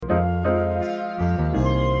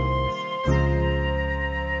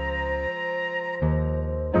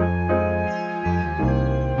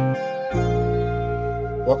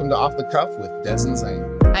to Off the Cuff with Dez and Zane.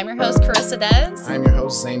 I'm your host, Carissa Dez. I'm your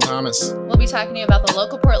host, Zane Thomas. We'll be talking to you about the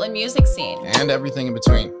local Portland music scene. And everything in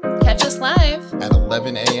between. Catch us live at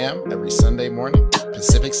 11 a.m. every Sunday morning,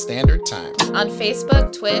 Pacific Standard Time. On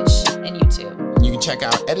Facebook, Twitch, and YouTube. And you can check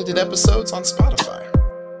out edited episodes on Spotify.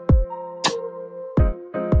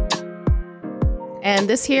 And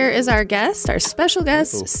this here is our guest, our special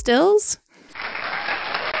guest, Still.s.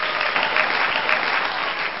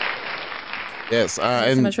 Yes.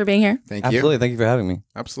 Thanks so much for being here. Thank you. Absolutely. Thank you for having me.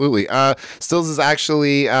 Absolutely. Still.s is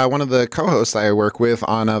actually one of the co-hosts I work with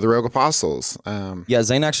on the Rogue Apostles. Yeah,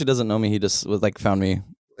 Zane actually doesn't know me. He just was like found me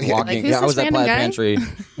walking. Like, I was at Plaid guy? Pantry.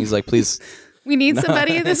 He's like, please. We need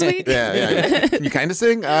somebody this week. Yeah. Can you kind of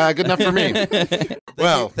sing? Good enough for me.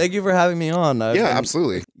 Thank you for having me on.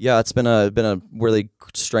 Absolutely. Yeah, it's been a really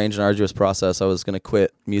strange and arduous process. I was gonna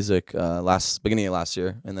quit music beginning of last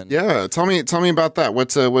year, and then tell me about that.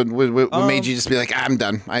 What made you just be like, I'm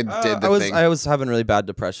done? I did the thing. I was having really bad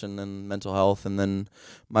depression and mental health, and then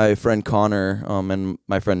my friend Connor and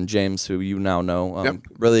my friend James, who you now know,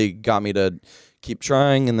 really got me to keep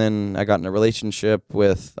trying. And then I got in a relationship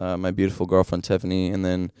with my beautiful girlfriend Tiffany, and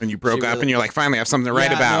then you broke up, and you're like, finally, I have something to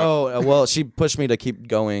write about. No, well, she pushed me to keep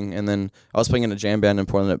going, and then I was playing in a jam band in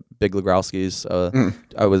Portland at Big Legrowski's.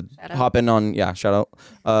 I would hop in on shout out.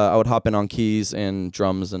 I would hop in on keys and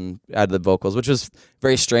drums and add the vocals, which was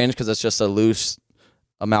very strange because it's just a loose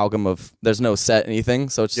amalgam of there's no set anything,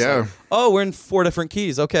 so it's just like, oh, we're in 4 different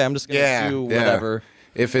keys. Okay, I'm just gonna do whatever.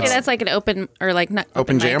 If it's that's like an open, or like not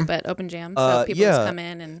open mic, jam, but open jam. So people just come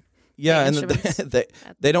in and and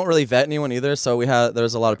they don't really vet anyone either. So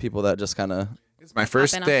there's a lot of people that just kind of. It's my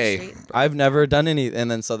first day. I've never done any,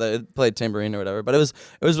 and then so they played tambourine or whatever. But it was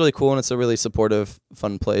really cool, and it's a really supportive,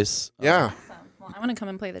 fun place. Yeah. Well, I want to come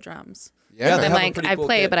and play the drums. Yeah, then I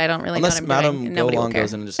play, but I don't really know what I'm doing. Unless Madam Golong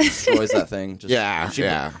goes in and just destroys that thing.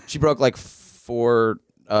 She broke like 4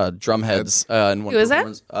 drum heads in one. Who is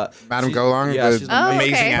that? Madam Golong, she's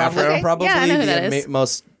amazing afro. Probably I know who that is.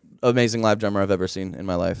 Most amazing live drummer I've ever seen in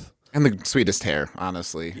my life. And the sweetest hair,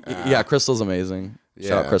 honestly. Crystal's amazing.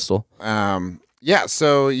 Shout out Crystal.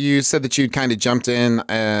 So you said that you'd kind of jumped in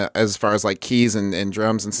as far as like keys and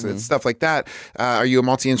drums and stuff like that. Are you a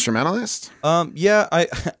multi-instrumentalist?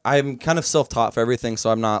 I'm kind of self-taught for everything,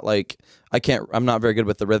 so I'm not not very good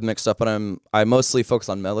with the rhythmic stuff, but I mostly focus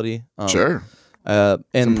on melody. Sure. And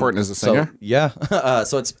it's important as a singer.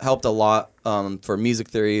 So it's helped a lot for music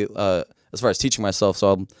theory as far as teaching myself.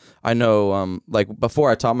 So I know like before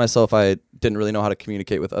I taught myself, I didn't really know how to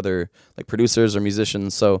communicate with other like producers or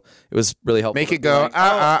musicians. So it was really helpful. Make it go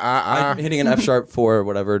I'm hitting an F sharp 4 or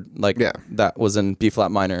whatever. That was in B flat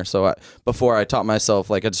minor. So before I taught myself,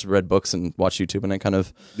 like I just read books and watched YouTube, and it kind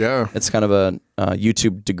of it's kind of a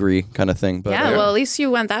YouTube degree kind of thing. But well, at least you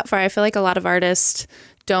went that far. I feel like a lot of artists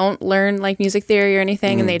don't learn like music theory or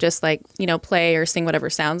anything, and they just like play or sing whatever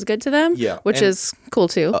sounds good to them. Which is cool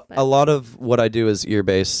too. A lot of what I do is ear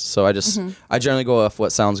based, so I just I generally go off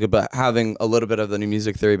what sounds good. But having a little bit of the new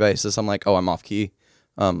music theory basis, I'm like, oh, I'm off key,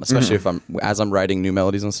 especially if I'm writing new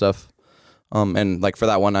melodies and stuff. And like for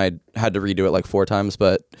that one, I had to redo it like 4 times.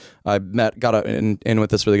 But I got in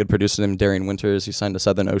with this really good producer named Darian Winters. He signed to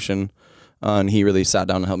Southern Ocean, and he really sat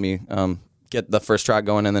down and helped me get the first track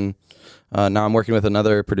going, and then. Now I'm working with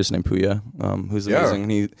another producer named Puya, who's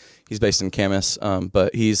amazing. He's based in Camas,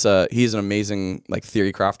 but he's an amazing like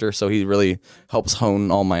theory crafter. So he really helps hone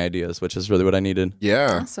all my ideas, which is really what I needed.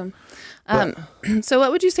 Yeah, awesome. So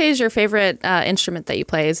what would you say is your favorite instrument that you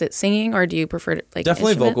play? Is it singing, or do you prefer like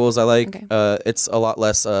definitely instrument? vocals? I like. It's a lot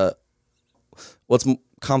less. It's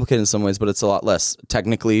complicated in some ways, but it's a lot less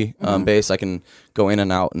technically based. I can go in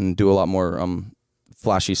and out and do a lot more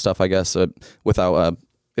flashy stuff, I guess, without.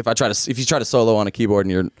 If you try to solo on a keyboard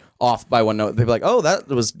and you're off by 1 note, they'd be like, "Oh, that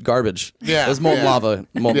was garbage. It was molten lava,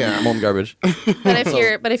 molten garbage."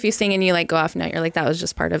 But if you sing and you like go off note, you're like, "That was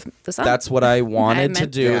just part of the song." That's what I wanted to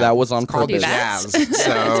do. That was on purpose. Jazz. So, it's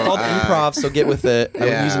called improv. So get with it.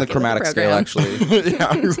 I'm using the chromatic scale actually.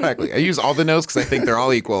 Yeah, exactly. I use all the notes because I think they're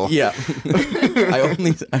all equal. Yeah. I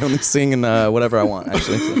only sing in whatever I want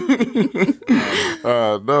actually.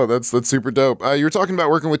 No, that's super dope. You were talking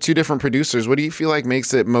about working with 2 different producers. What do you feel like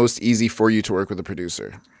makes it most easy for you to work with a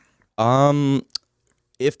producer?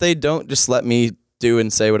 If they don't just let me do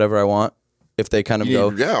and say whatever I want, if they kind of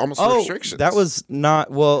go, almost restrictions. That was not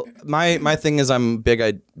well. My thing is I'm big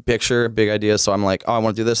ideas, so I'm like, oh, I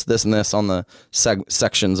want to do this, this, and this on the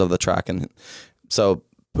sections of the track, and so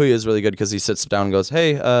Puya is really good because he sits down and goes,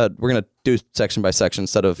 hey, we're gonna do section by section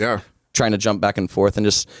instead of trying to jump back and forth, and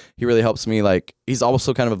just he really helps me. Like he's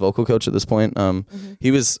also kind of a vocal coach at this point.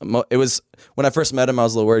 He was it was when I first met him, I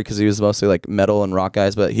was a little worried because he was mostly like metal and rock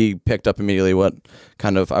guys, but he picked up immediately what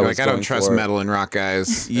kind of I was. Like I don't trust metal and rock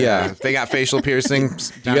guys. Yeah, if they got facial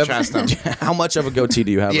piercings, don't trust them. How much of a goatee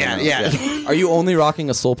do you have? Yeah, right yeah. Are you only rocking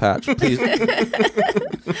a soul patch? Please.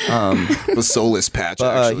 The soulless patch.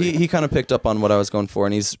 But actually, he kind of picked up on what I was going for,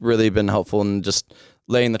 and he's really been helpful in just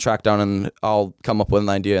laying the track down, and I'll come up with an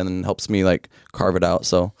idea and then helps me like carve it out.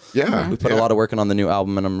 So yeah, we put a lot of work in on the new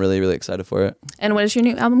album, and I'm really, really excited for it. And what is your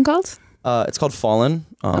new album called? It's called Fallen,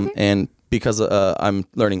 and because I'm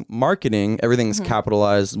learning marketing, everything's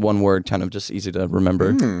capitalized, one word, kind of just easy to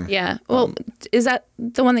remember. Yeah. Well, is that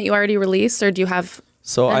the one that you already released, or do you have?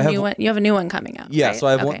 So I have new one. You have a new one coming out. Yeah. Right? So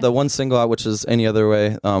I have the one single out, which is Any Other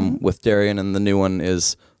Way, with Darian, and the new one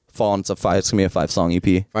is Fallen. It's gonna be a 5-song EP.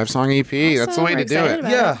 5-song EP. That's the way to do it.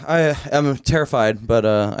 Yeah, I am terrified, but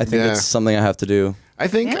I think it's something I have to do. I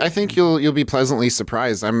think you'll be pleasantly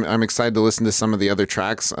surprised. I'm excited to listen to some of the other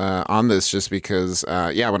tracks on this, just because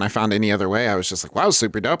when I found Any Other Way, I was just like, wow,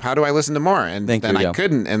 super dope. How do I listen to more? And I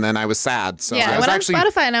couldn't, and then I was sad. So I went on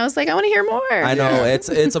Spotify and I was like, I want to hear more. I know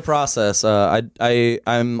it's a process.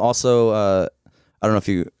 I'm also I don't know if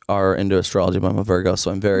you are into astrology, but I'm a Virgo,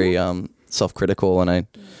 so I'm very self-critical, and I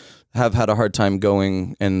have had a hard time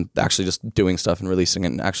going and actually just doing stuff and releasing it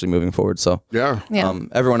and actually moving forward. So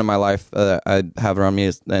everyone in my life I have around me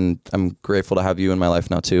and I'm grateful to have you in my life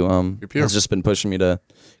now too. Has just been pushing me to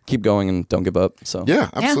keep going and don't give up. So yeah,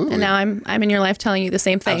 absolutely. And now I'm in your life telling you the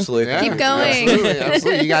same thing. Absolutely. Keep going.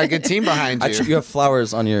 Absolutely. You got a good team behind you. You have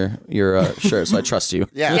flowers on your shirt, so I trust you.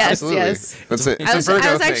 Yeah, yes, absolutely. yes. That's it. I was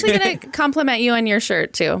actually going to compliment you on your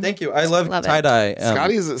shirt too. Thank you. I love tie-dye.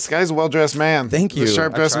 Scotty's a well-dressed man. Thank you. He's a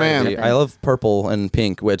sharp-dressed man. I love purple and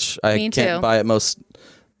pink, which I can't buy at most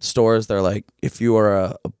stores. They're like, if you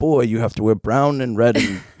are a boy, you have to wear brown and red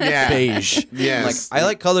and beige. Yes. I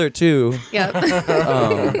like color too. Yep.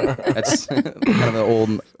 It's kind of the old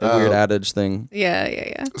weird adage thing.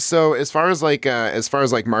 Yeah. So as far as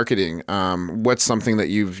marketing, what's something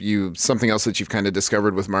that something else that you've kind of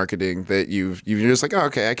discovered with marketing that you're just like, oh,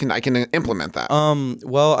 okay, I can implement that.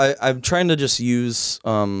 Well, I'm trying to just use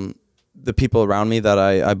the people around me that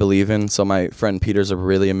I believe in. So my friend Peter's a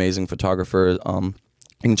really amazing photographer.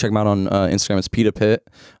 You can check him out on Instagram. It's Peter Pitt.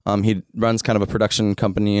 He runs kind of a production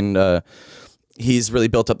company, and he's really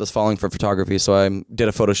built up this following for photography. So I did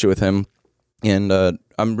a photo shoot with him, and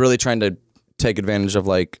I'm really trying to take advantage of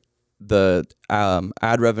like the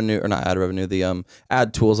ad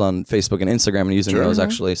tools on Facebook and Instagram, and using those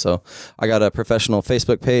actually. So I got a professional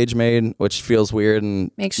Facebook page made, which feels weird, and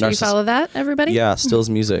make sure you follow that, everybody. Yeah, Still.s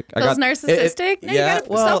music. Feels narcissistic. No, you gotta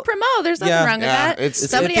self-promote. There's nothing wrong with that.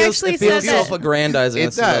 Somebody actually said that. Self-aggrandizing.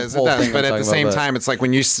 It does. But at the same time, it's like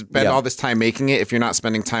when you spend all this time making it, if you're not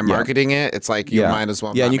spending time marketing it, it's like you might as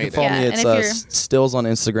well. Yeah, and you can follow me. It's Stills on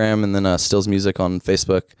Instagram, and then Still.s music on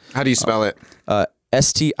Facebook. How do you spell it?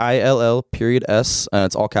 STILL.S.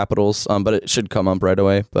 It's all capitals, but it should come up right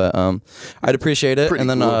away. But I'd appreciate it. And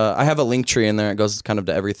then cool. I have a link tree in there. It goes kind of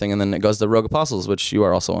to everything, and then it goes to Rogue Apostles, which you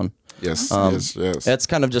are also on. Yes, yes. It's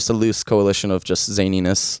kind of just a loose coalition of just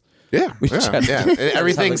zaniness. Yeah.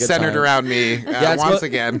 Everything's centered around me once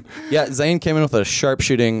again. Yeah, Zane came in with a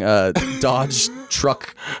sharpshooting Dodge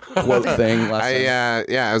truck quote thing last time.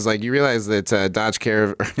 I was like, you realize that Dodge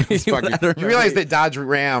you realize that Dodge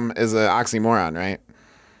Ram is an oxymoron, right?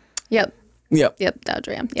 Yep. Yep. Dodge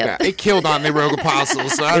Ram. Yep. Yeah, it killed on the Rogue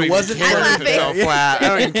Apostles, so I don't even care if it fell flat. I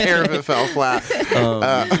don't even care if it fell flat.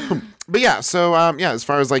 But yeah, so as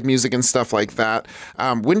far as like music and stuff like that,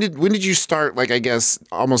 when did you start, like, I guess,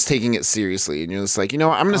 almost taking it seriously? And you're just like, I'm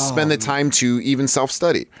going to spend the time to even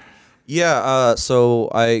self-study. Yeah,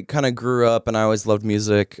 so I kind of grew up and I always loved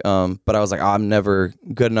music, but I was like, I'm never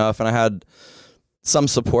good enough. And I had some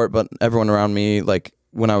support, but everyone around me, like,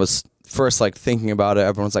 when I was first, like, thinking about it,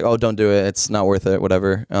 everyone's like, oh, don't do it. It's not worth it,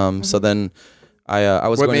 whatever. So then I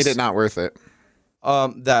was What made it not worth it?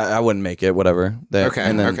 That I wouldn't make it, whatever. Okay.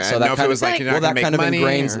 So that kind of, like, you're not gonna make money,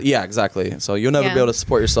 ingrains. Yeah, exactly. So you'll never be able to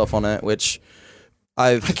support yourself on it, which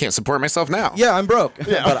I can't support myself now. Yeah, I'm broke.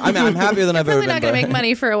 Yeah. But I'm happier than I've ever been. Probably not gonna make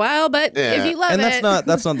money for a while, but if you love it, and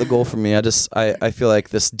that's not the goal for me. I feel like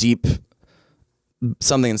this deep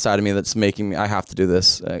something inside of me that's making me. I have to do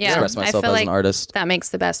this. Express myself as an artist. That makes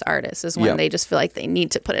the best artists is when they just feel like they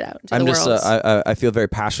need to put it out into the world. I feel very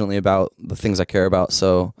passionately about the things I care about.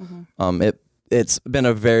 So, It's been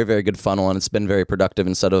a very, very good funnel, and it's been very productive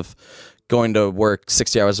instead of going to work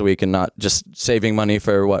 60 hours a week and not just saving money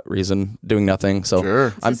for what reason, doing nothing.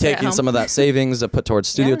 So I'm taking some of that savings to put towards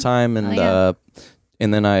studio time and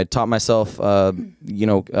and then I taught myself,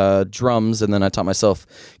 drums, and then I taught myself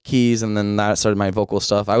keys, and then that started my vocal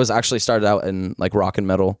stuff. I was actually started out in like rock and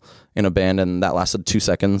metal in a band, and that lasted 2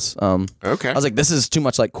 seconds. Okay. I was like, this is too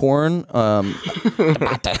much like corn.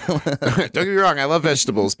 Don't get me wrong, I love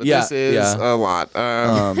vegetables, but this is a lot.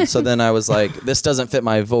 So then I was like, this doesn't fit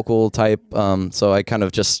my vocal type. So I kind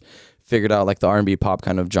of just figured out like the R&B pop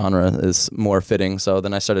kind of genre is more fitting. So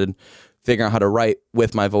then I started figuring out how to write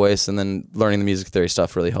with my voice, and then learning the music theory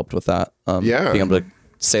stuff really helped with that. Being able to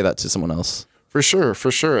say that to someone else. For sure.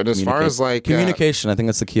 And as far as like communication, I think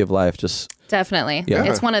that's the key of life. Just definitely,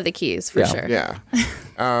 it's one of the keys for sure. Yeah.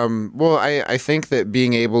 Well, I think that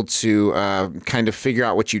being able to kind of figure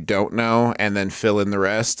out what you don't know and then fill in the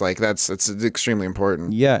rest, like that's extremely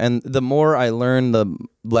important. Yeah, and the more I learn, the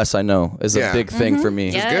less I know is a big thing for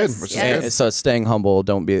me. Yes. Which is good. So it's staying humble.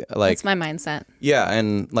 Don't be like. That's my mindset. Yeah,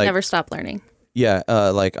 and like never stop learning. Yeah,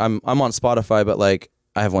 like I'm on Spotify, but like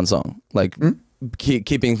I have one song. Like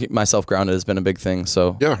keeping myself grounded has been a big thing.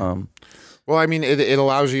 So well, I mean, it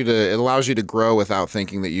allows you to grow without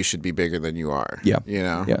thinking that you should be bigger than you are. Yeah, you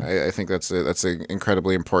know, I think that's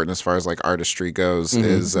incredibly important as far as like artistry goes.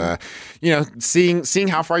 Is seeing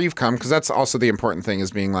how far you've come, because that's also the important thing, is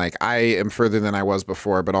being like, I am further than I was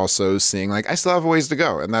before, but also seeing like I still have a ways to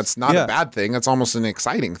go, and that's not a bad thing. That's almost an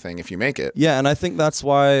exciting thing if you make it. Yeah, and I think that's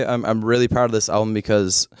why I'm really proud of this album,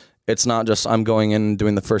 because it's not just I'm going in and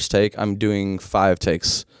doing the first take. I'm doing 5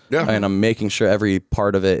 takes. Yeah. And I'm making sure every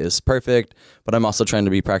part of it is perfect, but I'm also trying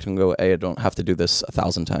to be practical and go, hey, I don't have to do this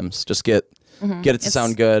 1,000 times. Just get it to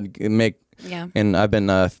sound good, and I've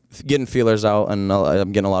been getting feelers out, and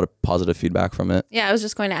I'm getting a lot of positive feedback from it. Yeah, I was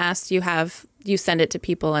just going to ask, do you send it to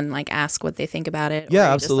people and like ask what they think about it?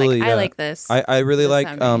 Yeah, absolutely. Just like, I like this. I really like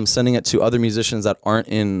sending it to other musicians that aren't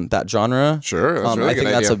in that genre. Sure, that's really I think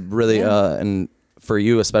that's a really and for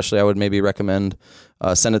you especially, I would maybe recommend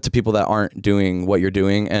send it to people that aren't doing what you're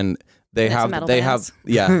doing, and they have exactly.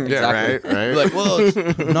 right. Like, well,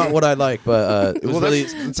 it's not what I like, but it was really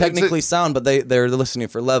technically sound, but they're listening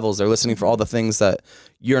for levels, they're listening for all the things that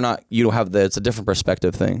you don't have. It's a different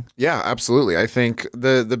perspective thing. Yeah, absolutely. I think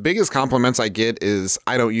the biggest compliments I get is,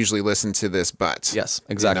 I don't usually listen to this, but yes,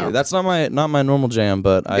 exactly. That's not my normal jam,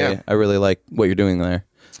 but I really like what you're doing there.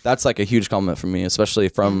 That's like a huge compliment from me, especially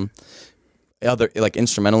from other like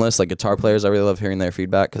instrumentalists, like guitar players. I really love hearing their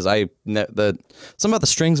feedback, because something about the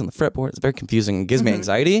strings and the fretboard, it's very confusing. It gives me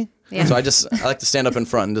anxiety. Yeah. So I like to stand up in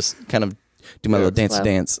front and just kind of do my little dance.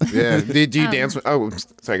 Yeah. Do you dance?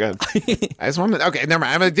 Sorry, go ahead. I just wanted. Okay, never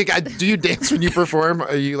mind. Do you dance when you perform?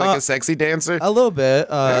 Are you like a sexy dancer? A little bit.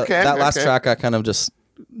 That last track, I kind of just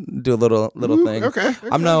do a little thing. Okay.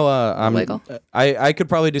 I could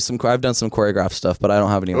probably do some. I've done some choreographed stuff, but I don't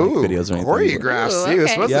have any videos or anything. Choreographed. See,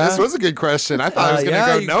 this was a good question. I thought I was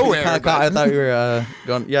gonna go nowhere. I thought you were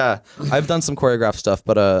going. Yeah, I've done some choreographed stuff,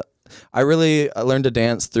 but I really learned to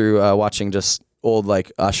dance through watching just old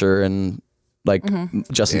like Usher and like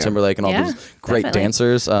Justin Timberlake and all these great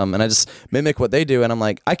dancers, and I just mimic what they do, and I'm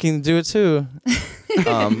like, I can do it too.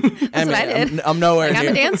 That's what I did. I'm nowhere near. I'm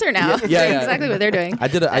a dancer now. Yeah, exactly what they're doing. I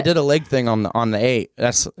did a leg thing on the 8.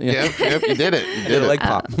 That's yep, you did it. You did a leg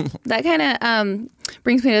pop. That kind of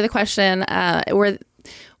brings me to the question: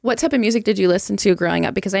 what type of music did you listen to growing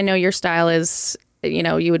up? Because I know your style is,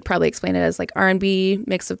 you would probably explain it as like R&B,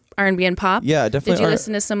 mix of R&B and pop. Yeah, definitely. Did you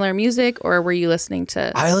listen to similar music, or were you listening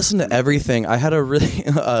to? I listened to everything. I had a really,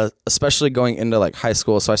 especially going into like high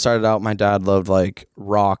school. So I started out, my dad loved like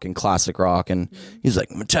rock and classic rock, and he's like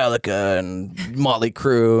Metallica and Motley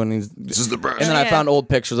Crue, and this is the best. And then I found old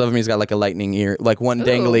pictures of him. He's got like a lightning ear, like one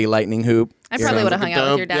dangly lightning hoop. I probably would have hung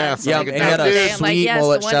out with your dad. Yeah, he had a sweet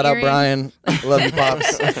mullet. Shout out Brian. Love you,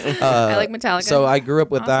 pops. I like Metallica. So I grew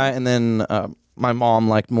up with that, and then my mom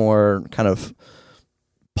liked more kind of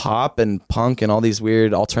pop and punk and all these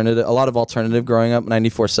weird alternative, a lot of alternative growing up.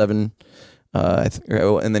 94.7,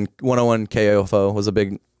 and then 101 KOFO was a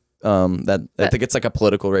big. I think it's like a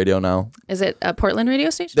political radio now. Is it a Portland radio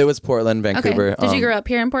station? It was Portland, Vancouver. Okay. Did you grow up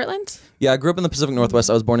here in Portland? Yeah, I grew up in the Pacific Northwest.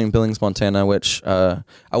 I was born in Billings, Montana, which I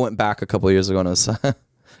went back a couple of years ago, and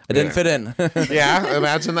I didn't fit in. Yeah,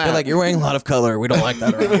 imagine that. They're like, you're wearing a lot of color. We don't like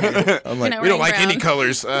that around here. I'm like, we don't like any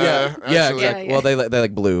colors. Yeah. Well, they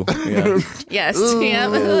like blue. Yeah. Yes. Yeah.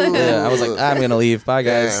 I was like, I'm gonna leave. Bye,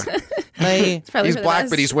 guys. Yeah. He's black,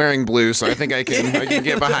 but he's wearing blue, so I think I can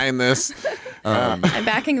get behind this. I'm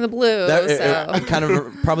backing the blue. Kind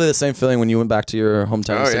of probably the same feeling when you went back to your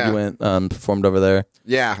hometown. So you went performed over there.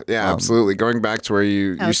 Yeah, absolutely. Going back to where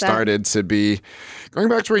you started to be, going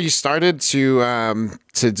back to where you started to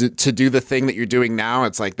do the thing that you're doing now.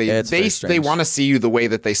 It's like they want to see you the way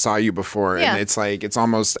that they saw you before, and it's like it's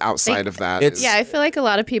almost outside of that. I feel like a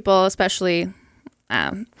lot of people, especially. I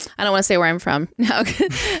don't want to say where I'm from now.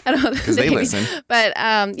 I don't know because they listen. But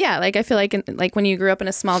like I feel like when you grew up in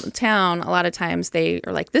a small town, a lot of times they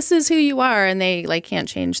are like, "This is who you are," and they like can't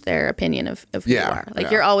change their opinion of who you are. Like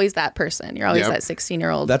you're always that person. You're always that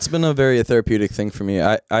 16-year-old. That's been a very therapeutic thing for me.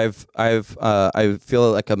 I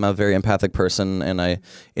feel like I'm a very empathic person, and I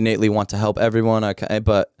innately want to help everyone.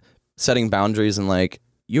 But setting boundaries and like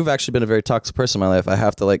you've actually been a very toxic person in my life. I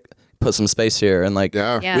have to like put some space here and like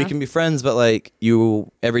we can be friends, but like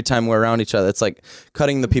every time we're around each other, it's like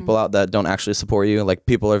cutting the people out that don't actually support you. Like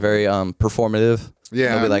people are very performative.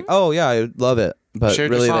 They'll be like, oh yeah, I love it, but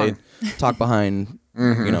really they talk behind.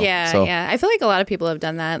 You know, I feel like a lot of people have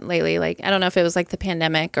done that lately. Like I don't know if it was like the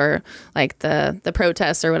pandemic or like the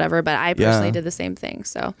protests or whatever, but I personally did the same thing.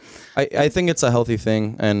 So I think it's a healthy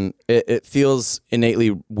thing, and it feels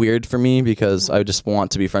innately weird for me because I just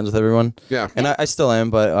want to be friends with everyone. And I still am,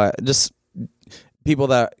 but just people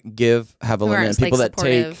that give have a limit, and people that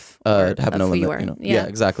take have no limit. You know? Yeah,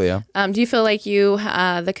 exactly. Yeah. Do you feel like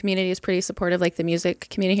the community is pretty supportive, like the music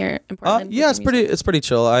community here in Portland? Yeah, it's pretty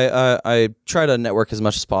chill. I try to network as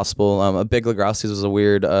much as possible. A Big Legrossy's was a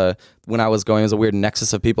weird when I was going. It was a weird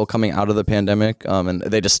nexus of people coming out of the pandemic, and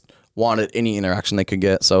they just wanted any interaction they could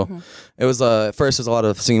get. So it was first it was a lot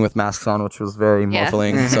of singing with masks on, which was very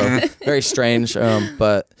muffling, so very strange.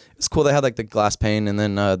 But it's cool. They had like the glass pane, and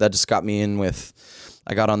then that just got me in with.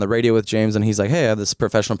 I got on the radio with James, and he's like, hey, I have this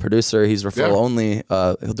professional producer. He's referral only.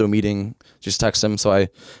 He'll do a meeting. Just text him. So I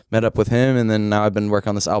met up with him, and then now I've been working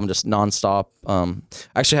on this album just nonstop.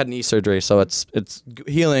 I actually had knee surgery, so it's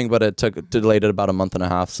healing, but it delayed it about a month and a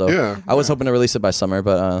half. So I was hoping to release it by summer,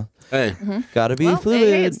 but gotta be fluid.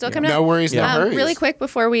 Hey, it's still coming out. No worries, no worries. Really quick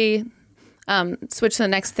before we switch to the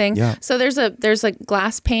next thing. So there's a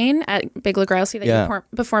glass pane at Big Legrossy that you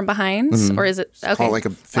perform behind, or is it called like a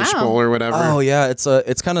fishbowl or whatever? Oh yeah, it's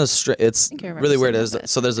kind of it's really weird.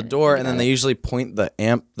 So there's a door, and then they usually point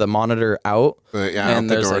the monitor out, and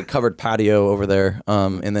there's a covered patio over there.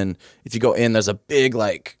 And then if you go in, there's a big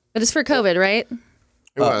like. But it's for COVID, right?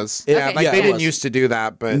 It was. They didn't used to do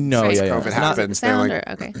that, but since COVID happens,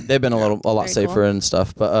 they've been a lot safer and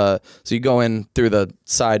stuff. But so you go in through the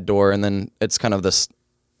side door, and then it's kind of this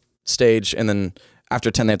stage, and then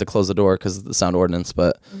after 10 they have to close the door because of the sound ordinance.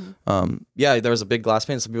 But there was a big glass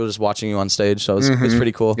pane, so people were just watching you on stage, so it was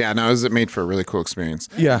pretty cool. Yeah, no, it made for a really cool experience.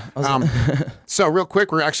 Yeah. So real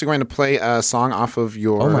quick, we're actually going to play a song off of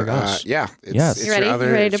your. Oh my gosh. It's you ready? your other,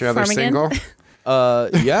 you ready to perform single.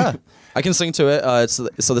 Yeah. I can sing to it. So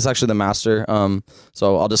this is actually the master.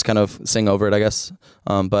 So I'll just kind of sing over it, I guess.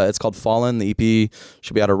 But it's called Fallen. The EP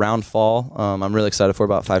should be out around fall. I'm really excited for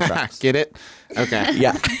about 5 tracks. Get it? Okay.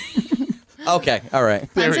 Yeah. Okay. All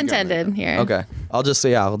right. Puns intended here. Okay. I'll just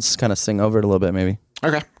kind of sing over it a little bit, maybe.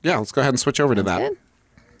 Okay. Yeah. Let's go ahead and switch over to that. Good.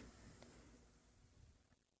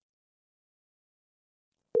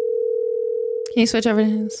 Can you switch over to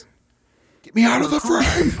his? Get me out of the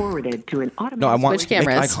frame. Forwarded to an automatic. No, I want to make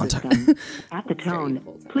eye contact. At the tone,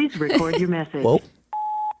 please record your message. Whoa.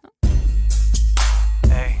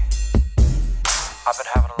 Hey, I've been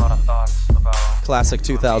having a lot of thoughts about Classic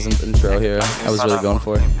 2000 intro here. I was really going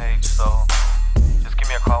for it. Page, so just give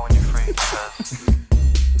me a call when you're free because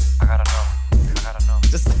I gotta know.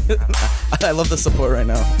 I love the support right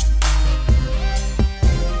now.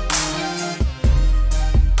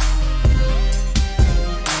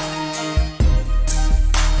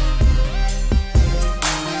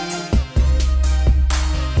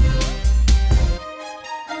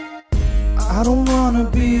 I don't wanna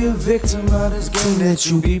be a victim of this game that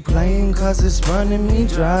you be playing, cause it's running me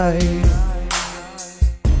dry.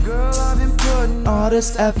 Girl, I've been putting all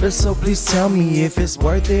this effort, so please tell me if it's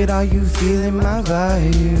worth it. Are you feeling my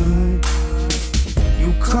vibe?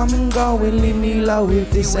 You come and go and leave me low.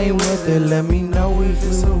 If this ain't worth it, let me know if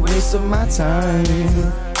it's a waste of my time.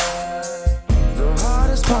 The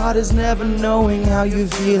hardest part is never knowing how you're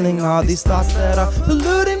feeling. All these thoughts that are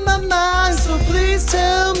polluting my mind, so please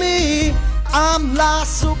tell me I'm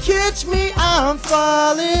lost, so catch me, I'm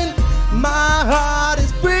falling. My heart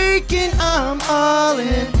is breaking, I'm all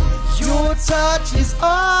in. Your touch is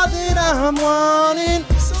all that I'm wanting,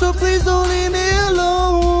 so please don't leave me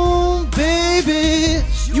alone, baby.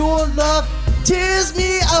 Your love tears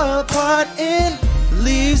me apart and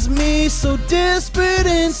leaves me so desperate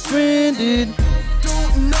and stranded. Don't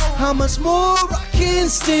how much more I can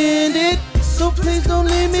stand it. So please don't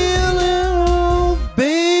leave me alone,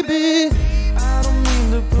 baby. I don't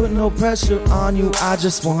mean to put no pressure on you, I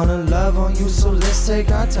just wanna love on you, so let's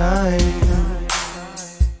take our time.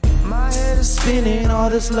 My head is spinning, all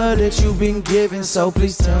this love that you've been giving, so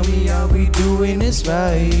please tell me, are we doing this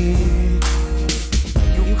right?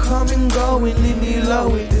 You come and go and leave me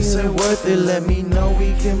low, if this ain't worth it, let me know,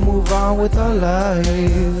 we can move on with our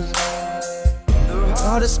lives. The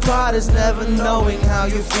hardest part is never knowing how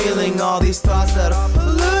you're feeling, all these thoughts that are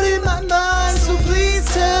polluting my mind, so please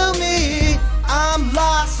tell me, I'm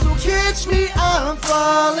lost, so catch me, I'm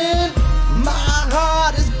falling. My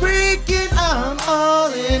heart is breaking, I'm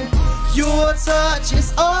all in. Your touch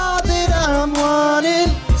is all that I'm wanting,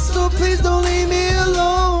 so please don't leave me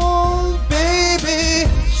alone, baby.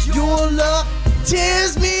 Your love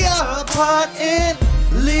tears me apart and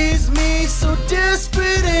leaves me so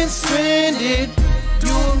desperate and stranded.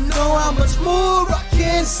 You'll know how much more I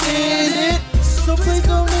can stand it, so please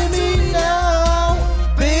don't leave me now,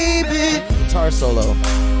 baby. Guitar solo.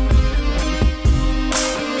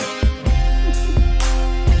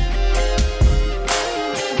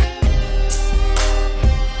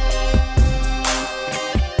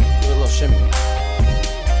 Shimmy.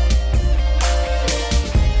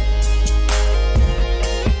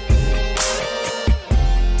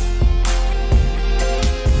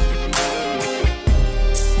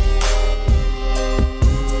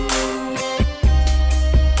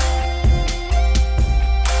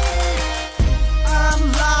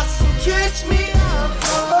 I'm lost, so catch me, I'm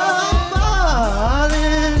falling.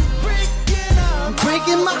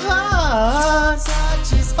 Breaking my heart.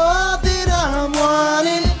 Touch is all that I'm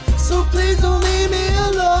wanting, so please don't leave me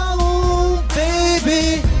alone,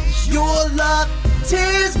 baby. Your love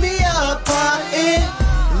tears me apart and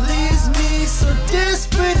leaves me so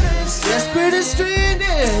desperate and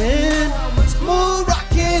stranded. How much more I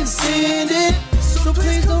can stand it, so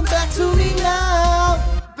please don't back to me now,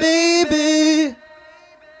 baby.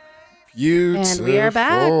 Beautiful. And we are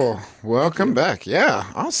back. Welcome back. Yeah,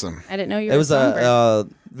 awesome. I didn't know you were It was a a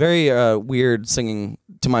very weird singing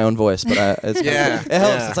to my own voice, but it's Yeah, it helps.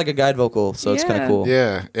 yeah. It's like a guide vocal, so it's kind Yeah. of cool.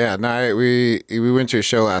 Yeah. No, we went to a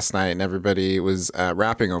show last night and everybody was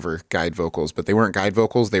rapping over guide vocals, but they weren't guide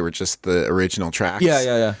vocals. They were just the original tracks.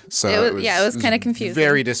 Yeah. So It was kinda confusing.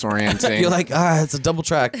 Very disorienting. You're like, it's a double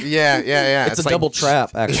track. yeah. It's a like- double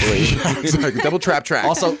trap, actually. It's like a double trap track.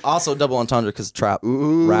 also double entendre because trap,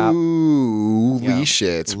 Ooh, rap, holy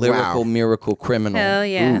shit. lyrical Wow. miracle criminal. Hell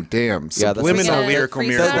yeah. Ooh, damn. Yeah, that's Subliminal like a lyrical freestyle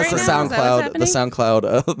miracle. That's the right now? Is that what's SoundCloud.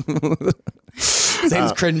 The SoundCloud.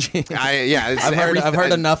 Zane's cringing. I've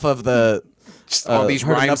heard enough of the all these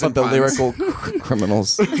heard rhymes enough of and the puns. lyrical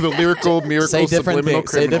criminals. The lyrical miracle Say different subliminal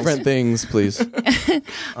things. Say criminals. different things, please.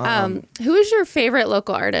 Who is your favorite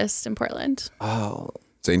local artist in Portland?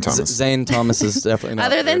 Zane Thomas. Zane Thomas is definitely not.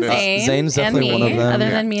 Other than Zane Zane's and definitely me. one of them.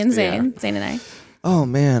 Other than me and Zane. Zane and I. Oh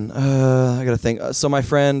man, I gotta think. So my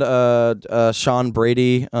friend Sean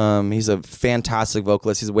Brady, he's a fantastic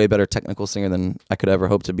vocalist. He's a way better technical singer than I could ever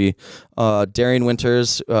hope to be. Darian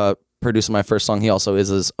Winters produced my first song. He also is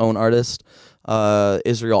his own artist.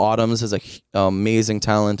 Israel Autumns is a amazing,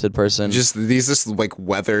 talented person. Just like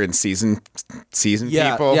weather and season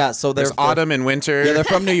Yeah, people. yeah, so there's they're- autumn and winter. Yeah, they're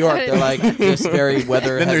from New York. They're like just very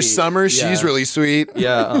weather. then there's heavy. summer. Yeah. She's really sweet.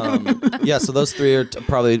 Yeah, yeah. So those three are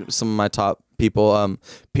probably some of my top people.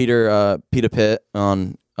 Peter Pitt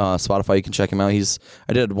on Spotify. You can check him out.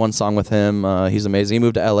 I did one song with him. He's amazing. He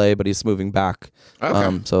moved to LA, but he's moving back.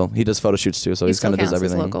 Okay. So he does photo shoots too. So He he's kind still of does counts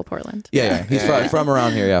as everything. local Portland. Yeah. He's from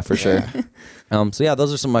around here. Yeah, for sure. So yeah,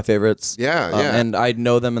 those are some of my favorites. Yeah. And I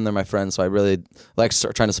know them and they're my friends, so I really like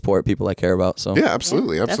trying to support people I care about. So Yeah,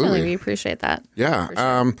 absolutely. Definitely, we appreciate that. Yeah.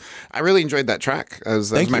 I really enjoyed that track. That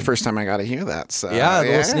was my first time I got to hear that. So yeah, a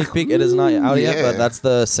little sneak peek. It is not out yet, Yeah. but that's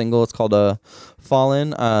the single. It's called Fallen.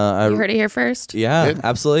 You heard it here first. Yeah, Did.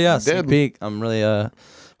 absolutely. Yeah, Did. sneak peek. I'm really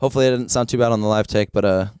hopefully it didn't sound too bad on the live take,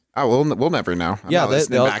 but Oh, we'll never know. I'm yeah, not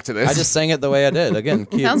listening back to this. I just sang it the way I did. Again,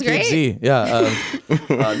 keep, Sounds keep great. Z. Yeah.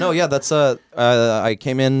 No, yeah, that's I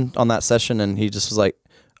came in on that session and he just was like,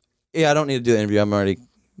 "Yeah, I don't need to do the interview. I'm already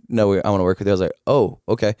I want to work with you." I was like, "Oh,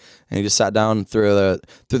 okay." And he just sat down, threw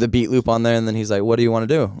the beat loop on there, and then he's like, "What do you want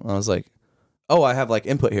to do?" And I was like, "Oh, I have like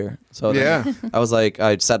input here." So then Yeah. I was like,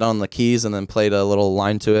 I sat down on the keys and then played a little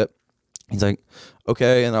line to it. He's like,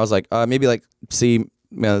 "Okay," and I was like, "Maybe like C."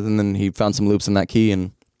 Yeah, and then he found some loops in that key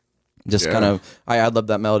and just Yeah. kind of I ad-libbed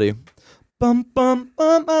that melody. Bum, bum,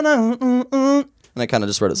 bum, and it kind of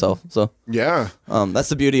just wrote itself. So Yeah. that's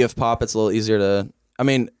the beauty of pop. It's a little easier to. I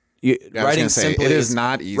mean, writing simply it is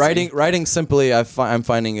not easy. Writing simply, I'm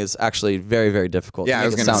finding is actually very, very difficult. Yeah, I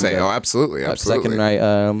was going to say, absolutely. So I can write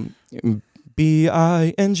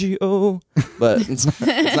bingo, but it's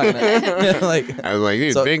not gonna like. I was like,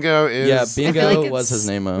 dude, bingo is. Yeah, bingo like was his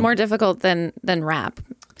name. More difficult than rap.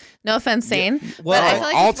 No offense, Zane. Well, but I feel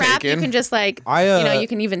like I'll with rap, take you can just like, you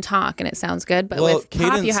can even talk and it sounds good. But with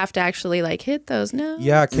pop, you have to actually like hit those notes.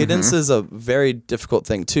 Yeah, cadence is a very difficult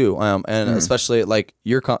thing too, and especially like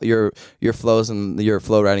your flows and your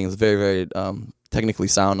flow writing is very, very technically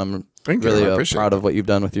sound. I'm really proud of what you've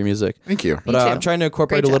done with your music. Thank you. But I'm trying to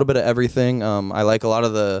incorporate a little bit of everything. I like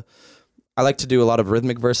I like to do a lot of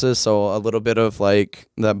rhythmic verses, so a little bit of like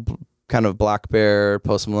that kind of Black Bear,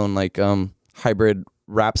 Post Malone, like hybrid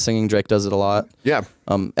rap singing. Drake does it a lot. Yeah.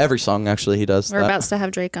 Every song actually he does. We're about to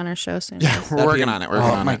have Drake on our show soon. Yeah, we're working on it.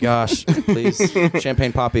 Oh my gosh! Please,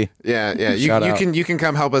 Champagne Poppy. Yeah. You can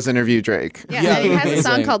come help us interview Drake. Yeah, he has a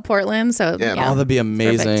song called Portland. So yeah. Oh, that'd be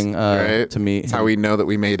amazing right? to meet. That's how we know that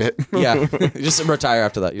we made it. Yeah, just retire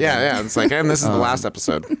after that. Yeah. It's like, and this is the last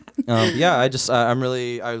episode. Yeah,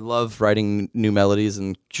 I love writing new melodies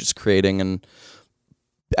and just creating and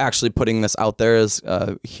actually putting this out there is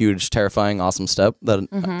a huge, terrifying, awesome step. That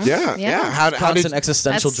How did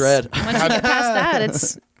existential dread? Once you get past that,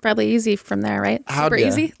 it's probably easy from there, right? Super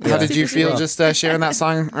easy. How did you feel just sharing that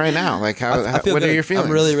song right now? Like, what are your feelings?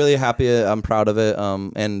 I'm really, really happy. I'm proud of it.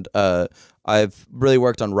 And I've really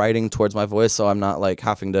worked on writing towards my voice, so I'm not like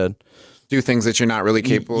having to do things that you're not really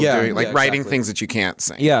capable of doing, like writing exactly. things that you can't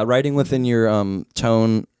sing. Yeah, writing within your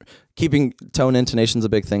tone, keeping tone intonation's a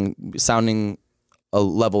big thing. Sounding a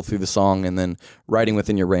level through the song, and then writing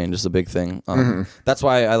within your range is a big thing. That's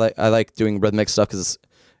why I like doing rhythmic stuff, because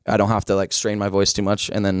I don't have to like strain my voice too much.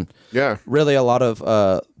 And then really a lot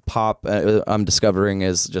of pop I'm discovering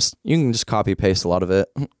is just you can just copy paste a lot of it.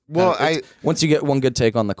 Well, once you get one good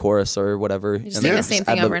take on the chorus or whatever, you just sing the same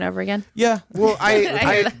thing over and over again. Yeah. Well,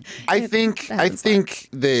 I think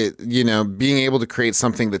that being able to create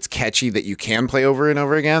something that's catchy that you can play over and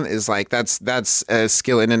over again is like that's a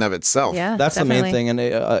skill in and of itself. Yeah, that's definitely the main thing.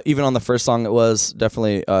 And even on the first song, it was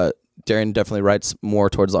definitely. Darren definitely writes more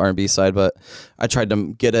towards the R&B side, but I tried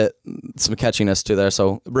to get some catchiness to there.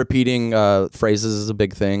 So repeating phrases is a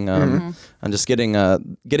big thing, and just getting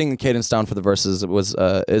the cadence down for the verses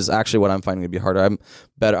is actually what I'm finding to be harder. I'm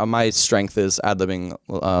better. My strength is ad-libbing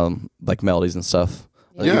like melodies and stuff,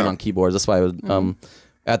 even on keyboards. That's why I would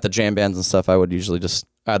at the jam bands and stuff, I would usually just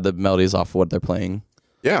add the melodies off of what they're playing.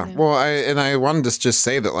 Yeah. Well, I wanted to just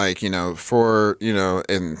say that, like, and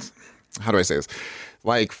how do I say this?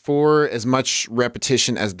 Like, for as much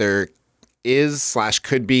repetition as there is /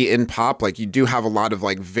 could be in pop, like, you do have a lot of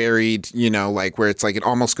like varied, like where it's like it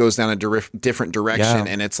almost goes down a different direction,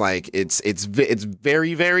 and it's like it's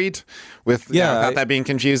very varied without that being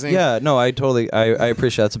confusing. Yeah, no, I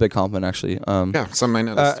appreciate that's a big compliment actually. Some might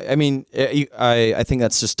notice. I mean, I think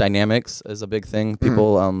that's just dynamics is a big thing.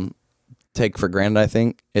 People take for granted. I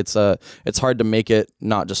think it's hard to make it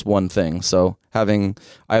not just one thing. So I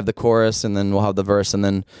have the chorus, and then we'll have the verse, and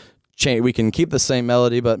then we can keep the same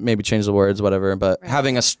melody but maybe change the words, whatever. But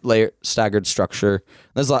having a staggered structure,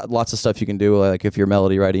 there's lots of stuff you can do. Like if you're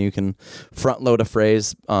melody writing, you can front load a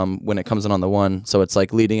phrase when it comes in on the one, so it's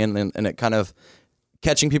like leading in, and it kind of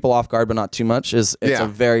catching people off guard but not too much. It's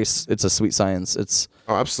a sweet science. It's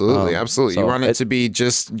absolutely. So you want it to be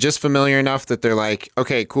just familiar enough that they're like,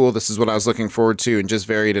 okay, cool, this is what I was looking forward to, and just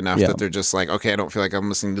varied enough that they're just like, okay, I don't feel like I'm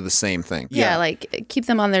listening to the same thing. Yeah, like keep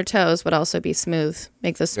them on their toes but also be smooth,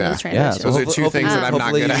 make those smooth transitions. Yeah, those are two things that I'm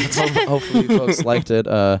not good at. Hopefully folks liked it.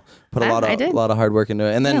 Put a lot of hard work into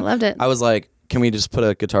it, and then I loved it. I was like, can we just put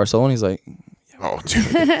a guitar solo? And he's like, oh, dude.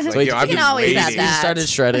 So you can always add that. He started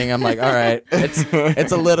shredding. I'm like, all right.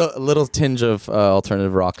 It's a little tinge of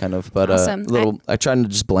alternative rock kind of, but awesome. I tried to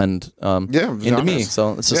just blend into me.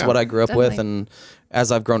 So it's just what I grew up with, and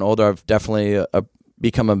as I've grown older, I've definitely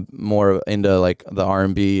become more into like the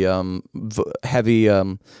R&B heavy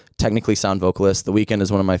technically sound vocalist. The Weeknd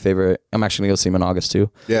is one of my favorite. I'm actually gonna go see him in August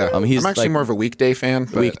too. Yeah, I'm actually more of a weekday fan.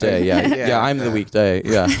 Weekday, yeah. I'm the weekday.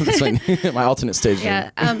 Yeah, that's my alternate stage.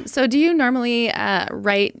 Yeah. So do you normally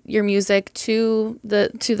write your music to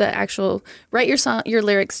the actual write your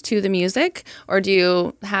lyrics to the music, or do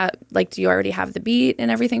you already have the beat and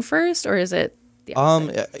everything first, or is it the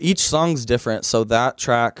opposite? Each song's different. So that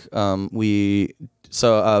track, a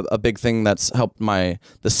big thing that's helped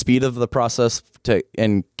the speed of the process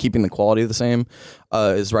and keeping the quality the same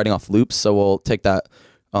is writing off loops. So we'll take that.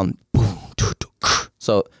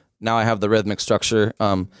 So now I have the rhythmic structure.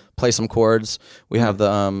 Play some chords. We have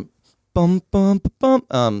the bum bum bum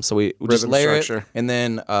bum. So we just Rhythm layer structure. it, and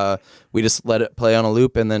then we just let it play on a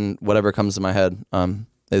loop, and then whatever comes to my head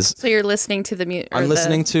is. So you're listening to the music. I'm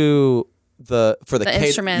listening to the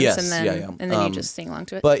instruments, yes, and then yeah. and then you just sing along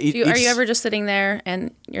to it. But are you ever just sitting there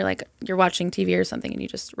and you're watching TV or something and you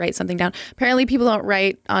just write something down? Apparently, people don't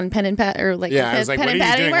write on pen and pad or like Yeah, I was pen like, and what are you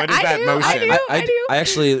pad doing? anymore. What is that motion? I do. I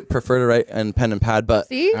actually prefer to write in pen and pad, but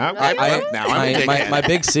See, now I'm a dickhead. my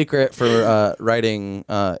big secret for writing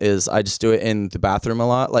is I just do it in the bathroom a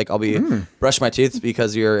lot. Like I'll be brush my teeth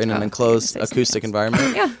because you're in an enclosed acoustic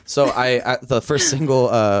environment. Yeah. So at the first single,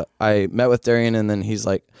 I met with Darian, and then he's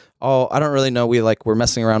like, "Oh, I don't really know. We're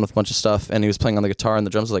messing around with a bunch of stuff," and he was playing on the guitar and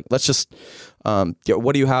the drums. I was like, let's just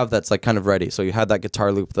what do you have that's like kind of ready? So you had that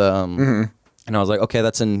guitar loop, and I was like, okay,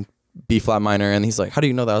 that's in B flat minor, and he's like, how do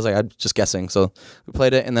you know that? I was like, I'm just guessing. So we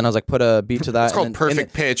played it, and then I was like, put a beat to that. It's called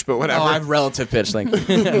perfect pitch, but whatever. Oh, I have relative pitch, thank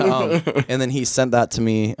you. And then he sent that to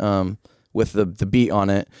me with the beat on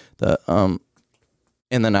it.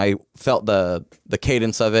 And then I felt the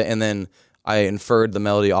cadence of it, and then I inferred the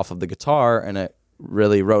melody off of the guitar, and it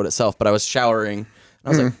really wrote itself. But I was showering, and I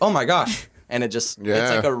was like, oh my gosh. And it just,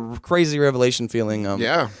 it's like a crazy revelation feeling.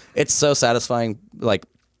 It's so satisfying, like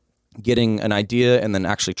getting an idea and then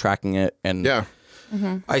actually tracking it. And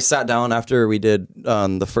I sat down after we did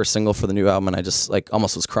the first single for the new album, and I just like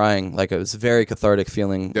almost was crying. Like it was a very cathartic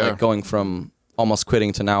feeling, like going from almost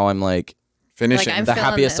quitting to now I'm like finishing. Like, the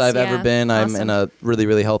happiest I've ever been. Awesome. I'm in a really,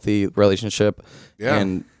 really healthy relationship.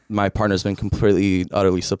 And my partner's been completely,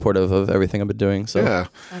 utterly supportive of everything I've been doing. So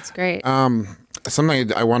that's great.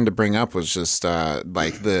 Something I wanted to bring up was just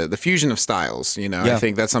like the fusion of styles. You know, I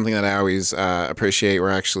think that's something that I always appreciate.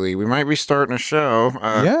 We might be starting a show called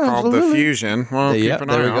absolutely. The Fusion. Well, keep an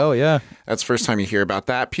eye there we out. go. Yeah, that's the first time you hear about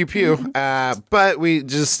that. Pew pew. But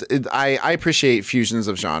I appreciate fusions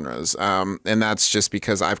of genres, and that's just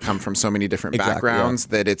because I've come from so many different backgrounds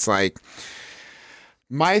that it's like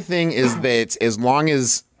my thing is that as long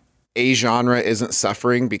as a genre isn't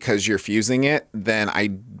suffering because you're fusing it, then I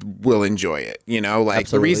will enjoy it. You know, like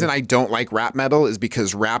the reason I don't like rap metal is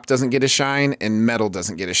because rap doesn't get a shine and metal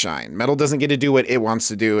doesn't get a shine. Metal doesn't get to do what it wants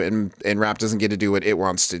to do, and rap doesn't get to do what it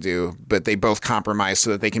wants to do, but they both compromise so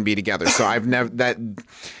that they can be together. So I've never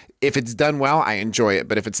if it's done well, I enjoy it,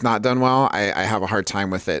 but if it's not done well, I have a hard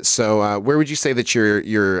time with it. So where would you say that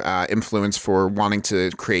your influence for wanting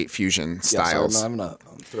to create fusion styles? sorry, no, I'm not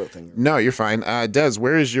throat thing. No, you're fine. Dez,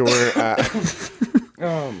 where is your?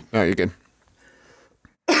 No, you're good.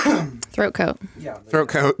 Throat coat. Yeah, Throat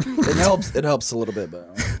coat. It helps. It helps a little bit, but.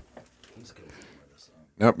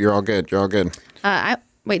 Nope, you're all good. You're all good.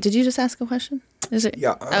 Wait, did you just ask a question? Is it?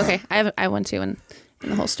 Yeah. Okay, I have one too in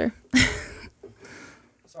the holster.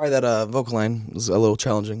 Sorry, that vocal line was a little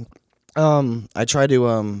challenging. I try to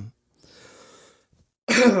oh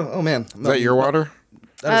man, Is that your water?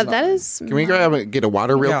 That is. Can we get a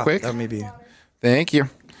water real quick? That may be. Thank you.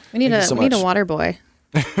 We need so we need a much. water boy.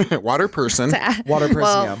 Water person. Water person.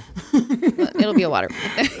 Well, it'll be a water.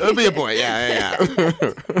 It'll be a boy. Yeah.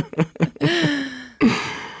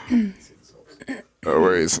 No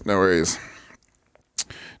worries. No worries.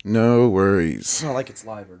 No worries. It's not like it's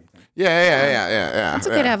live or anything. Yeah. It's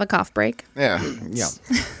okay to have a cough break. Yeah. Yeah.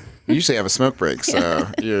 You usually have a smoke break, so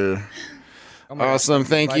you're awesome.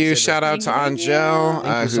 Thank you. Shout out to Angel, Thank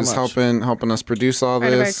you so who's much. helping us produce all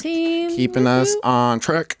Part of our this, team. keeping us on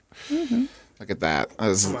track. Look at that.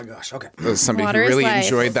 Oh my gosh. Okay. That was somebody Water who is really life.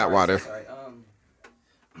 enjoyed that water.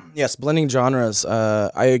 Yes, blending genres.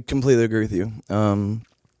 I completely agree with you.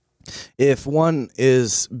 If one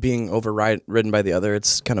is being overridden by the other,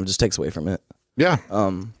 it's kind of just takes away from it. Yeah.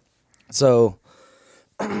 So.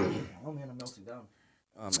 Oh man, I'm melting down.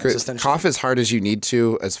 It's great. Cough as hard as you need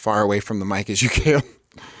to, as far away from the mic as you can.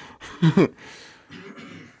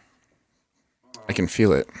 I can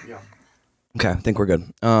feel it. Okay, I think we're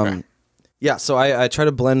good. Yeah, so I try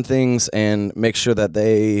to blend things and make sure that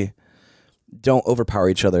they don't overpower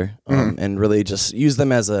each other, and really just use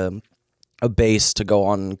them as a base to go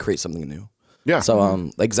on and create something new. Yeah.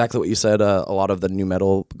 So exactly what you said. A lot of the new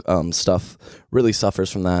metal stuff really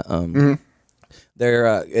suffers from that.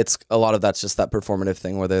 It's a lot of that's just that performative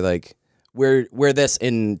thing where they're like, we're this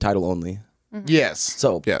in title only. Yes.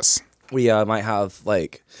 So yes, we might have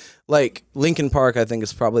like Linkin Park. I think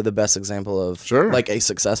is probably the best example of like a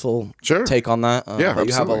successful take on that. Yeah, but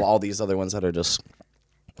you have all these other ones that are just.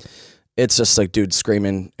 It's just like dudes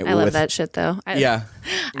screaming. I love that shit though. I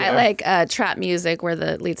like trap music where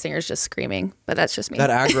the lead singer is just screaming, but that's just me. That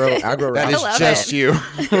aggro that rap. is just you.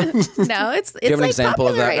 No, it's Do you have an like example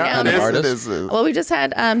of that right now. kind of artist? Well, we just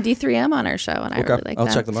had D3M on our show, and I really like I'll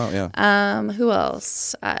them. check them out. Yeah. Who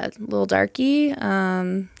else? Lil Darky.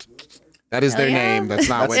 That is their name. That's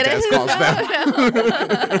not what Dez calls them.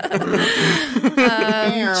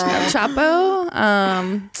 Chapo,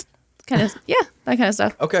 kind of, yeah, that kind of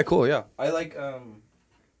stuff. Okay, cool. Yeah, I like. I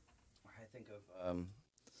think of.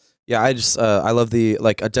 Yeah, I love the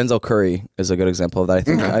Denzel Curry is a good example of that.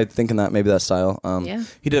 I think in that maybe that style. Yeah.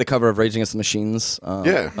 He did a cover of Rage Against the Machines.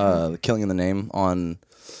 Killing in the Name on.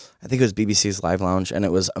 I think it was BBC's Live Lounge, and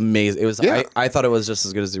it was amazing. It was. I thought it was just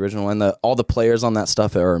as good as the original, and all the players on that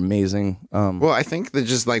stuff are amazing. Well, I think that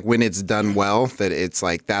just like when it's done well, that it's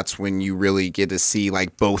like that's when you really get to see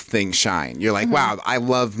like both things shine. You're like, wow, I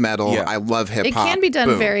love metal, I love hip hop. It can be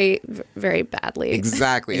done very, very badly.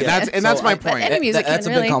 Exactly, and that's my point. Any music that's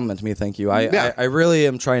a big compliment to me. Thank you. I really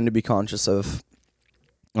am trying to be conscious of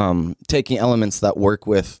taking elements that work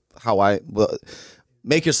with how I.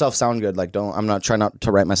 Make yourself sound good. Like, I'm not trying not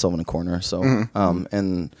to write myself in a corner. So,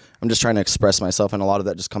 and I'm just trying to express myself, and a lot of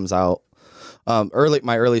that just comes out. My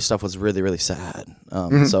early stuff was really, really sad.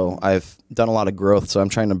 So I've done a lot of growth. So I'm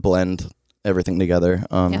trying to blend everything together.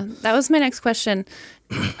 Yeah, that was my next question.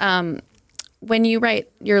 When you write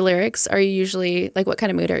your lyrics, are you usually like, what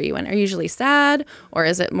kind of mood are you in? Are you usually sad, or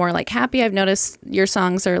is it more like happy? I've noticed your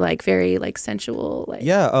songs are like very like sensual, like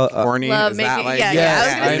horny. Love making. I was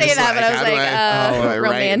gonna say that, but I was like,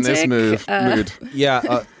 romantic. Mood.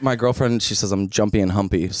 Yeah, my girlfriend, she says I'm jumpy and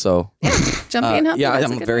humpy. So jumpy and humpy. Yeah,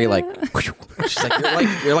 I'm very like. She's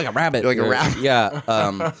like, you're like a rabbit. You're like a rabbit.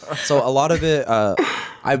 Yeah. So a lot of it,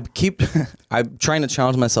 I'm trying to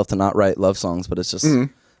challenge myself to not write love songs, but it's just.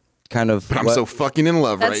 Kind of. But I'm so fucking in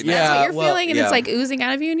love right now. That's what you're feeling, and it's like oozing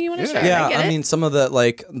out of you, and you want to share. Yeah, I mean, some of the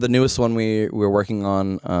the newest one we're working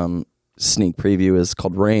on, sneak preview is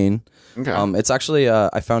called Rain. Okay. It's actually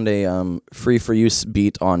I found a free for use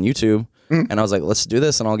beat on YouTube, and I was like, let's do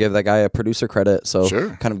this, and I'll give that guy a producer credit. So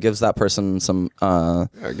kind of gives that person some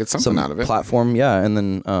get something out of it. Platform, and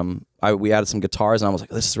then we added some guitars, and I was like,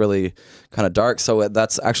 this is really kind of dark. So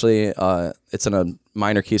that's actually it's in a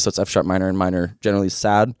minor key, so it's F sharp minor, and minor generally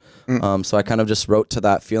sad. So I kind of just wrote to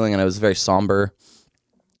that feeling, and it was very somber.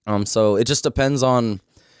 So it just depends on.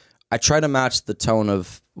 I try to match the tone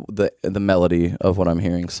of the melody of what I'm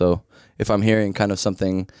hearing. So if I'm hearing kind of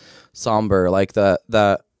something somber, like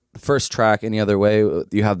that first track, Any Other Way,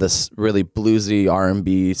 you have this really bluesy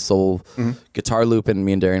R&B soul guitar loop, and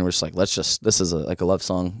me and Darian were just like, this is like a love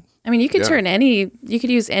song. I mean, you could you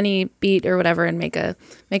could use any beat or whatever and make a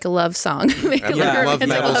love song. love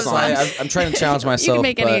metal songs. I'm trying to challenge myself. You can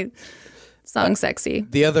make any song sexy.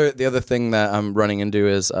 The other thing that I'm running into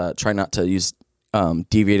is try not to use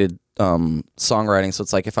deviated songwriting. So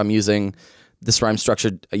it's like if I'm using this rhyme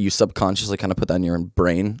structure, you subconsciously kind of put that in your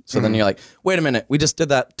brain. So then you're like, wait a minute, we just did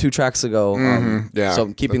that 2 tracks ago. So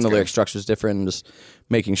I'm keeping the lyric structures different and just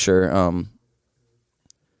making sure.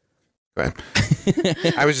 Right.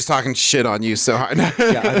 I was just talking shit on you so hard.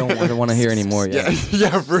 I don't want to hear anymore.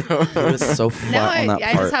 Yeah, bro. It was so flat on that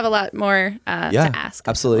part. I just have a lot more to ask.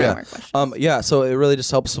 Absolutely. Yeah. So it really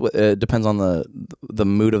just helps. It depends on the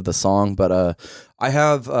mood of the song. But I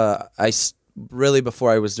have really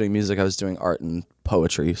before I was doing music, I was doing art and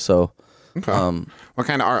poetry. So. Okay. What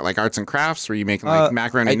kind of art? Like arts and crafts? Were you making like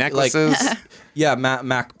macaroni necklaces?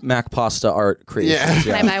 Mac pasta art creations.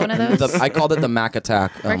 Can I buy one of those? I called it the Mac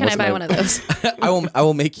Attack. Where can I buy one of those? I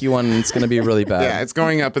will make you one. It's going to be really bad. Yeah, it's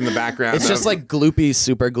going up in the background. It's just like gloopy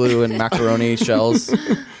super glue and macaroni shells.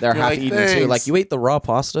 They're half eaten too. Like you ate the raw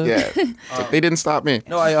pasta. Yeah, they didn't stop me.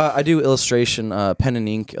 No, I do illustration, pen and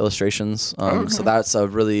ink illustrations. So that's a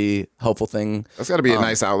really helpful thing. That's got to be a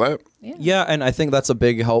nice outlet. Yeah, and I think that's a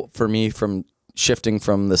big help for me from shifting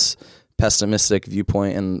from this pessimistic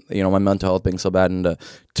viewpoint and my mental health being so bad and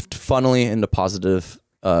funneling into positive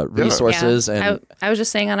resources. And I was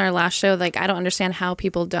just saying on our last show, like I don't understand how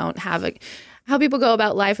people don't have how people go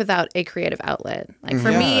about life without a creative outlet. Like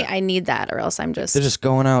for me, I need that, or else they're just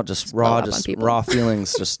going out, just raw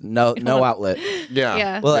feelings, just no outlet.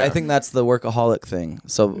 Yeah. Well, I think that's the workaholic thing.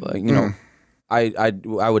 So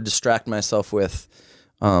I would distract myself with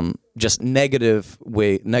just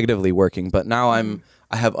negatively working, but now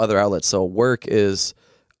I have other outlets. So work is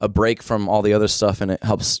a break from all the other stuff, and it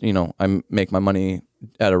helps. I make my money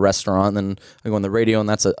at a restaurant, and I go on the radio, and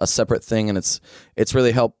that's a separate thing, and it's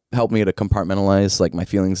really helped me to compartmentalize like my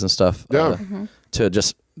feelings and stuff. To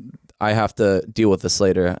just I have to deal with this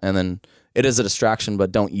later, and then it is a distraction,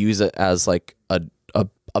 but don't use it as like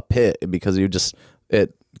a pit, because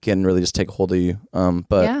it can really just take a hold of you.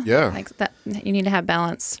 But like that, you need to have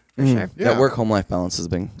balance for sure. That work-home life balance has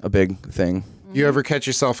been a big thing. You ever catch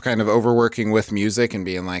yourself kind of overworking with music and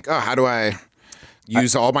being like, oh, how do I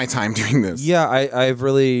use all my time doing this? Yeah, I've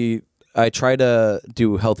really I try to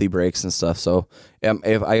do healthy breaks and stuff. So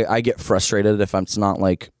if I get frustrated if it's not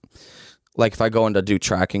like if I go in to do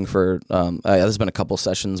tracking for there's been a couple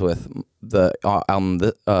sessions with the album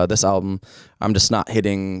this album, I'm just not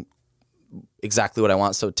hitting exactly what I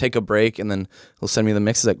want. So take a break and then he'll send me the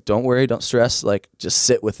mixes. Like, don't worry, don't stress. Like, just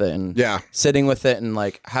sit with it and sitting with it and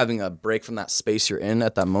like having a break from that space you're in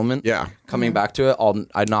at that moment. Yeah, coming back to it,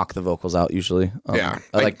 I knock the vocals out usually. I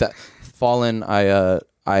like that. Fallen,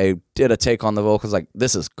 I did a take on the vocals. Like,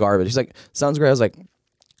 this is garbage. He's like, sounds great. I was like,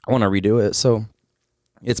 I want to redo it. So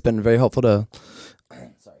it's been very helpful to.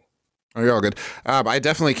 Oh, you're all good. I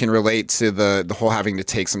definitely can relate to the whole having to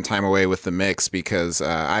take some time away with the mix because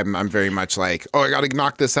I'm very much like, oh, I got to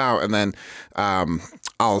knock this out, and then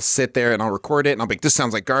I'll sit there and I'll record it and I'll be like, this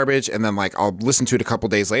sounds like garbage, and then like I'll listen to it a couple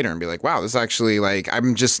days later and be like, wow, this is actually like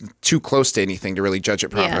I'm just too close to anything to really judge it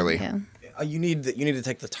properly. Yeah. You need to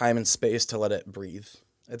take the time and space to let it breathe.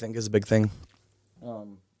 I think is a big thing.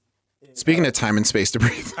 Speaking of time and space to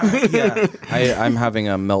breathe. I'm having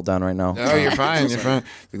a meltdown right now. Oh, you're fine. You're fine.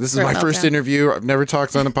 This is my first interview. I've never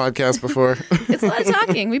talked on a podcast before. It's a lot of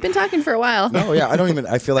talking. We've been talking for a while. No, yeah,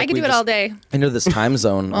 I feel like I can do it all day. Into this time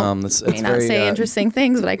zone. It's I may not say interesting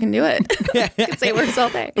things, but I can do it. I can say words all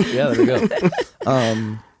day. Yeah, there we go.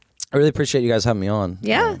 I really appreciate you guys having me on.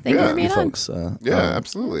 Yeah, thank you for being on. Folks.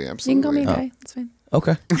 Absolutely. You can call me a guy. It's fine.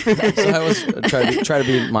 Okay. So I was try to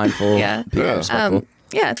be mindful.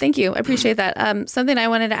 Yeah, thank you. I appreciate that. Something I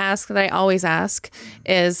wanted to ask that I always ask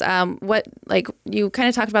is what, like, you kind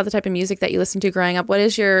of talked about the type of music that you listened to growing up. What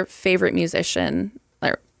is your favorite musician,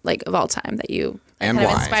 like of all time, that you and kind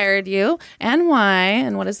why? of inspired you, and why,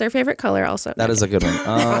 and what is their favorite color? Also, that is a good one.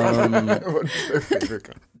 What is their favorite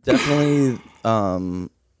color? Definitely,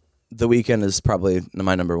 The Weeknd is probably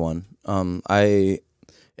my number one.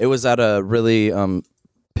 It was at a really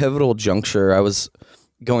pivotal juncture. I was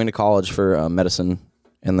going to college for medicine.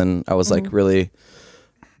 And then I was like, really,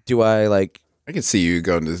 do I like... I can see you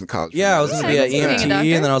going to college. Yeah, I was going to be an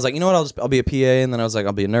EMT, and then I was like, you know what, I'll be a PA, and then I was like,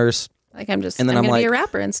 I'll be a nurse. Like, I'm going to be a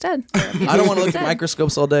rapper instead. I don't want to look at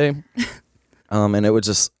microscopes all day. And it was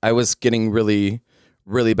just, I was getting really,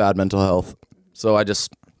 really bad mental health. So I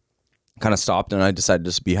just kind of stopped, and I decided to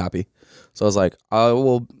just be happy. So I was like,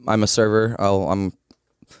 I'm a server, I'm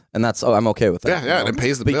okay with that. Yeah, and it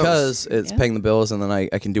pays the bills. Because it's paying the bills, and then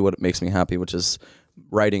I can do what makes me happy, which is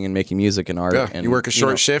writing and making music and art. Yeah, and, you work a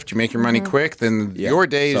short shift, you make your money quick, then your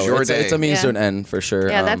day is your day. It's a means to an end for sure.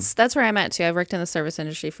 Yeah, that's where I'm at too. I've worked in the service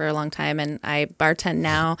industry for a long time, and I bartend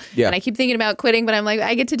now. Yeah. And I keep thinking about quitting, but I'm like,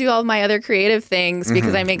 I get to do all my other creative things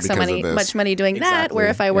because I make much money doing that. Where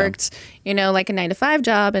if I worked, like a 9-to-5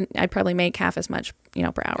 job, and I'd probably make half as much,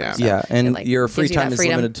 per hour. Yeah, so and your free time is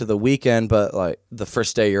limited to the weekend, but like the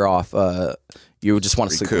first day you're off, you just want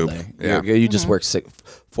to sleep all day. Yeah. You just work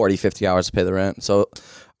 40, 50 hours to pay the rent. So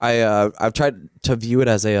I've tried to view it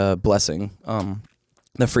as a blessing,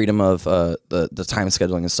 the freedom of the time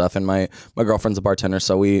scheduling and stuff. And my girlfriend's a bartender,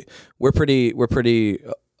 so we're pretty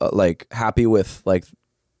like happy with like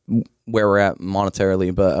where we're at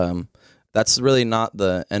monetarily, but that's really not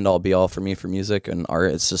the end all be all for me for music and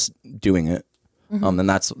art. It's just doing it, and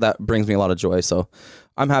that brings me a lot of joy. So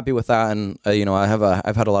I'm happy with that, and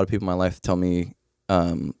I've had a lot of people in my life tell me,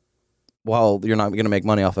 well, you're not going to make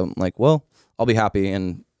money off it. I'm like, well, I'll be happy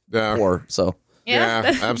and poor. So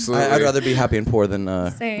yeah, absolutely. I'd rather be happy and poor than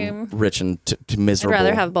rich and miserable. I'd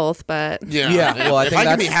rather have both, but well, I if think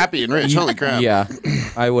I could be happy and rich, holy crap. Yeah,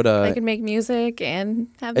 I would. I could make music and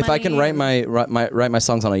have if money. I can write my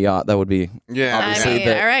songs on a yacht, that would be obviously.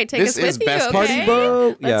 All right, take us with you. Best party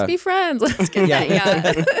boat. Let's be friends. Let's get that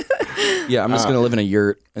yacht. Yeah, I'm just gonna live in a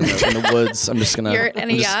yurt in the woods. I'm just gonna yurt and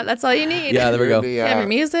a yacht. That's all you need. Yeah, there we go. Have your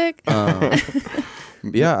music.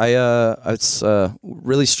 Yeah, it's a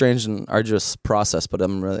really strange and arduous process, but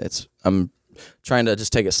I'm trying to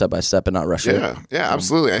just take it step by step and not rush it. Yeah,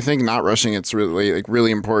 absolutely. I think not rushing it's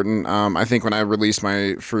really important. I think when I released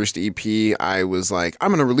my first EP, I was like, I'm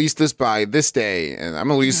gonna release this by this day, and I'm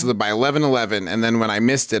gonna release it by 11/11. And then when I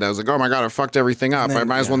missed it, I was like, oh my god, I fucked everything up. I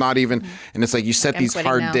might as well not even. And it's like you set these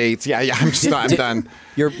hard dates. Yeah, I'm done.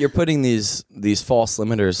 You're putting these false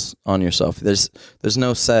limiters on yourself. There's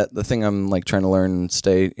no set. The thing I'm like trying to learn and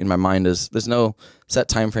stay in my mind is there's no set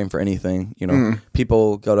time frame for anything.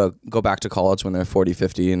 People go back to college when they're 40,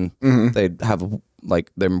 50, and they have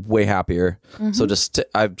they're way happier. So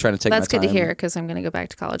I'm trying to take my time. That's good to hear because I'm going to go back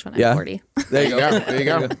to college when I'm 40. There you go. There you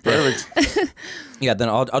go. Perfect. Yeah, then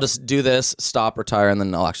I'll just do this, stop, retire, and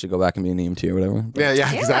then I'll actually go back and be an EMT or whatever.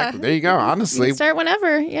 Yeah, exactly. There you go. Honestly, you can start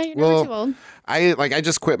whenever. Yeah, you're never too old. I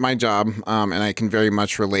just quit my job, and I can very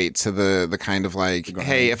much relate to the kind of like,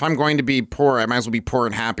 hey, if I'm going to be poor, I might as well be poor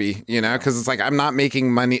and happy, you know, because it's like I'm not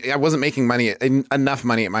making money. I wasn't making money enough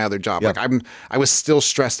money at my other job. Yep. Like I was still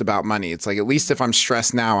stressed about money. It's like at least if I'm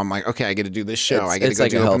stressed now, I'm like, okay, I get to do this show. I get to go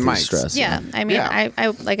like do a open healthy mics. stress. Yeah, I mean, I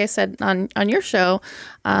like I said on your show,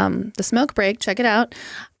 the Smoke Break. Check it out.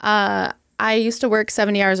 I used to work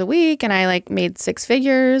 70 hours a week, and I like made 6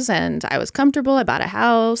 figures, and I was comfortable. I bought a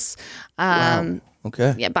house. Wow.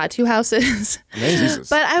 Okay. Yeah, bought 2 houses. Jesus.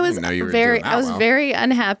 But I was Didn't know you were doing that I was well. very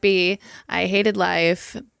unhappy. I hated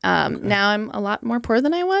life. Now I'm a lot more poor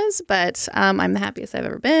than I was, but I'm the happiest I've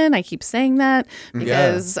ever been. I keep saying that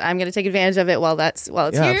because I'm going to take advantage of it while it's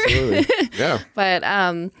here. Absolutely. Yeah. But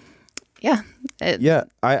yeah.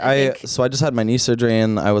 So I just had my knee surgery,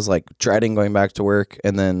 and I was like dreading going back to work.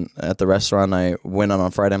 And then at the restaurant I went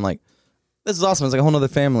on Friday, I'm like, this is awesome. It's like a whole other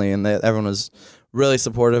family, and everyone was really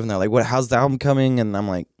supportive. And they're like, "What? How's the album coming?" And I'm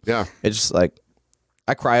like, Yeah. It's just like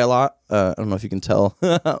I cry a lot. I don't know if you can tell.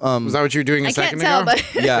 Was that what you were doing a I second can't tell, ago?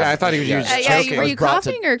 but Yeah, I thought he was just joking. were you brought to-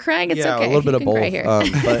 coughing or crying? It's yeah, okay. a little bit You of can both. cry here.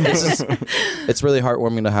 But it's really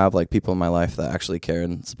heartwarming to have like people in my life that actually care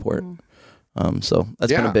and support. So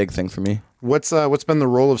that's been Yeah. a big thing for me. What's been the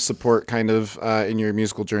role of support kind of in your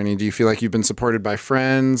musical journey? Do you feel like you've been supported by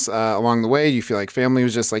friends along the way? Do you feel like family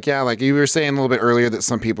was just like, yeah, like you were saying a little bit earlier that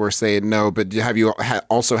some people were saying no, but have you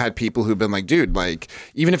also had people who've been like, dude, like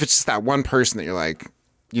even if it's just that one person that you're like,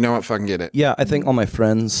 you know what, fucking get it. Yeah, I think all my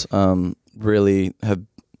friends really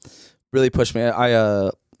pushed me. I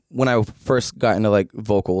when I first got into like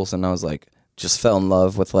vocals, and I was like just fell in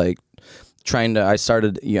love with like trying to. I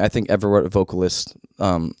started. I think every vocalist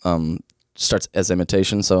starts as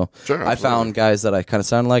imitation. So Sure, I found guys that I kind of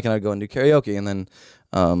sounded like, and I'd go and do karaoke, and then.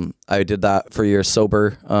 I did that for a year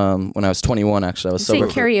sober. When I was 21, actually, I was Sing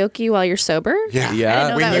sober. karaoke while you're sober? Yeah. Yeah. I didn't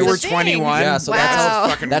know When that you was were a thing. 21. Yeah, so Wow.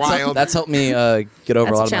 Fucking that's wild. that's helped me get over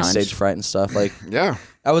That's a lot a of my challenge. stage fright and stuff. Like Yeah.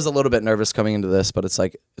 I was a little bit nervous coming into this, but it's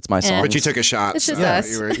like it's my song. But you took a shot. It's just so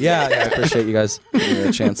us. you were- Yeah, I appreciate you guys giving me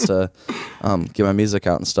a chance to get my music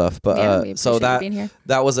out and stuff. But Yeah, we so appreciate you being here.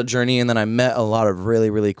 that was a journey, and then I met a lot of really,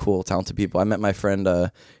 really cool, talented people. I met my friend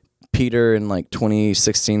Peter in like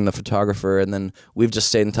 2016, the photographer, and then we've just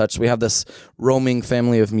stayed in touch. We have this roaming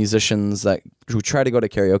family of musicians who try to go to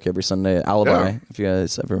karaoke every Sunday at Alibi. Yeah. If you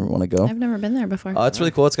guys ever want to go, I've never been there before. it's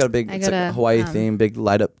really cool. It's got a big, I it's like gotta, a Hawaii theme, big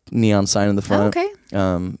light up neon sign in the front. okay.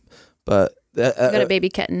 But I got a Baby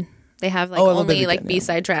Kitten. They have like I love only Baby like Kitten, yeah.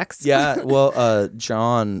 B-side tracks. yeah, well,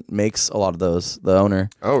 John makes a lot of those. The owner.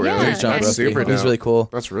 Oh, really? Yeah, John nice. Brokey. Super He's dope. really cool.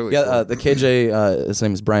 That's really Yeah, cool. the KJ, his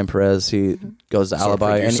name is Brian Perez. He goes to So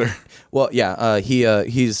Alibi. And producer.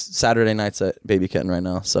 he's Saturday nights at Baby Kitten right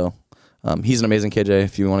now. So he's an amazing KJ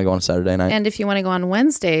if you want to go on a Saturday night. And if you want to go on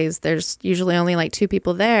Wednesdays, there's usually only like 2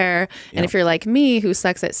 people there. And if you're like me, who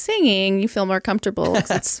sucks at singing, you feel more comfortable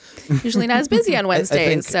because it's usually not as busy on Wednesdays. I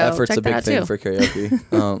think so effort's check a big that thing too. for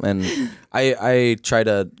karaoke. And I try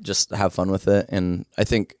to just have fun with it. And I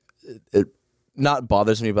think it not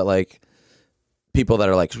bothers me, but like people that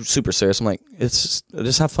are like super serious, I'm like, it's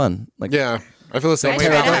just have fun. Like, Yeah. I feel the same I way.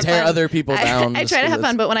 try to about have it. tear fun. other people down. I just try to have because-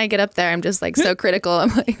 fun, but when I get up there, I'm just like so critical.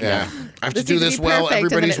 I'm like, Yeah. I have to This do needs to this be well. perfect, and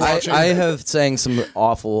then Everybody's it's- watching. I have sang some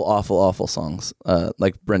awful songs,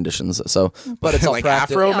 like renditions. So, but it's all like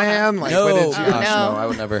practice. Afro Man? Like, No, what is gosh, your- no. no, I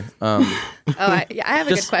would never. I have a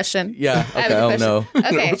good Just- question. Yeah. I have Okay. a Oh good no.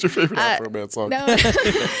 question. Okay. What's your favorite Afro Man song?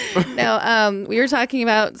 No, we were talking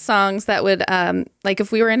about songs that would, like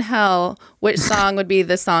if we were in hell, which song would be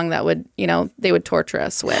the song that would, they would torture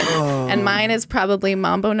us with? And mine is probably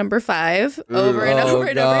Mambo Number 5, over and Oh, over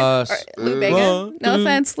and gosh. over. Or Lou Bega. No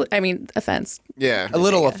offense. I mean, offense. Yeah. A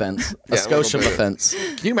little offense. Yeah, A a little Scotian bit. offense.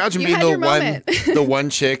 Can you imagine You being had your the one moment. the one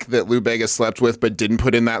chick that Lou Bega slept with but didn't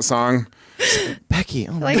put in that song? Becky.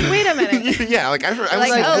 Oh my Like, wait a minute. Yeah, like I was Like,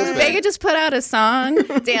 like, oh, this Lou thing. Bega just put out a song.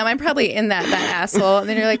 Damn, I'm probably in that asshole. And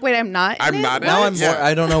then you're like, wait, I'm not. in I'm it? not in Now it? I'm Yeah. more.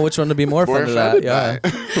 I don't know which one to be more More offended at. offended Yeah.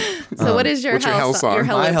 by. So what is your what's your hell song? Your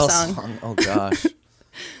hell My whip hell song? song. Oh gosh.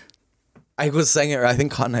 I was saying it. I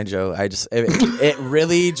think Cotton Eye Joe. It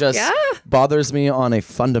really just Yeah. bothers me on a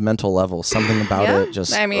fundamental level. Something about Yeah. it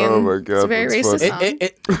just. I mean, Oh my it's God, a very that's racist funny.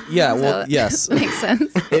 song. yeah. Well, So- yes. Makes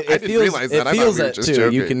sense. It didn't feels. realize that. It I thought feels we were it just too.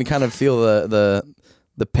 You joking. can kind of feel the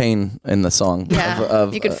pain in the song. Yeah.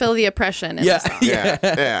 Of, you could feel the oppression in Yeah. the song. Yeah,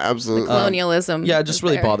 yeah, absolutely. Colonialism. Yeah, it just is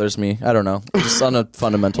really there. bothers me. I don't know. Just on a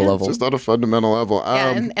fundamental level. Just on a fundamental level.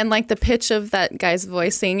 Yeah, and like the pitch of that guy's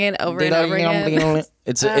voice singing it over and over again.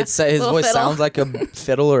 It's his little voice fiddle. sounds like a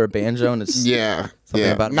fiddle or a banjo, and it's yeah, something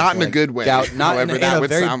yeah. about Not in a like good way. Not however in that a would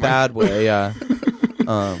very sound like. bad way. Yeah.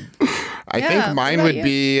 I Yeah, think what mine about would you?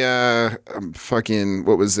 be fucking,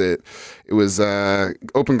 what was it? It was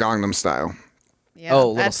Open Gangnam Style. Yeah,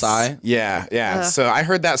 Little that's- sigh. Yeah. So I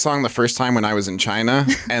heard that song the first time when I was in China,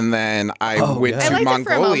 and then I went I to liked it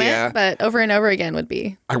for a Mongolia. moment, but over and over again would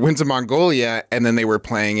be. I went to Mongolia, and then they were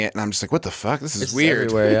playing it, and I'm just like, what the fuck? This is It's weird.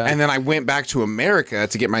 everywhere, yeah. And then I went back to America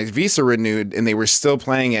to get my visa renewed, and they were still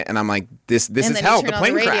playing it, and I'm like, this And is then you hell. turn The on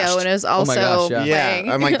plane the radio crashed. and it was Oh my also gosh, yeah. playing.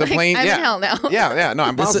 Yeah, I'm like the You're plane. I'm yeah, in hell now. Yeah. No,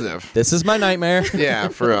 I'm positive. This is my nightmare. Yeah,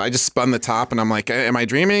 for real. I just spun the top, and I'm like, am I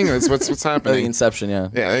dreaming? What's The happening? Inception, yeah.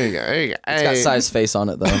 Yeah, there you go. There you go. It's got Hey. Psy's face on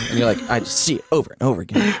it though, and you're like, I just see it over and over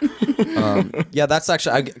again. Yeah, that's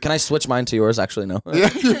actually. Can I switch mine to yours? Actually, no.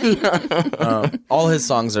 All his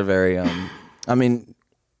songs are very. I mean,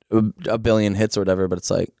 a billion hits or whatever, but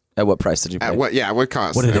it's like, at what price did you pay? At what? Yeah, what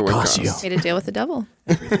cost? What did At it cost you? Made a deal with the devil.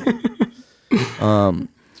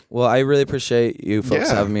 Well, I really appreciate you folks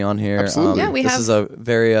Yeah, having me on here. absolutely. Yeah, we this have- is a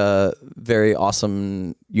very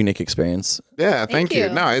awesome, unique experience. Yeah, thank you. you.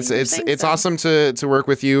 No, it's Thanks, it's so. awesome to work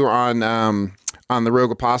with you on the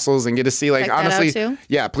Rogue Apostles and get to see, like, Check that out, honestly, too.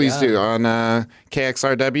 yeah, please do on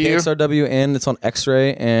KXRW. KXRW, and it's on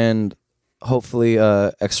X-Ray, and hopefully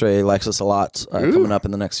X-Ray likes us a lot coming up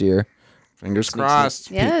in the next year. Fingers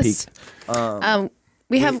crossed. Yes.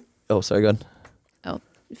 We have. Oh, sorry, go ahead. Oh,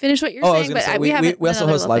 finish what you're Oh, I was saying, gonna but say, we have we also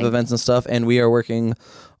another host little live thing. events and stuff, and we are working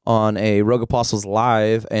on a Rogue Apostles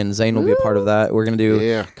live, and Zane will be a part of that. We're gonna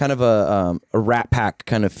do kind of a Rat Pack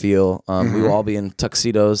kind of feel. We will all be in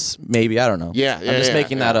tuxedos, maybe, I don't know. Yeah, I'm just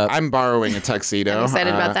making that up. I'm borrowing a tuxedo. I'm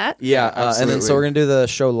excited about that. Yeah, and then absolutely. so we're gonna do the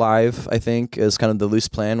show live. I think is kind of the loose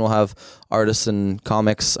plan. We'll have artists and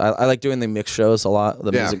comics. I like doing the mixed shows a lot.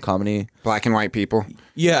 The Yeah. music comedy. Black and white people.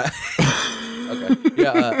 Yeah. Okay.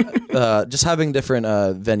 Yeah. Just having different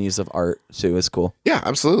venues of art too is cool. Yeah,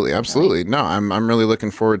 absolutely. No, I'm really looking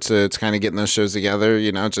forward to kind of getting those shows together.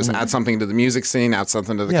 You know, just add something to the music scene, add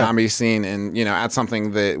something to the Yeah. comedy scene, and add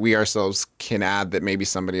something that we ourselves can add that maybe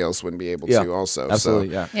somebody else wouldn't be able Yeah. to. Also, Absolutely.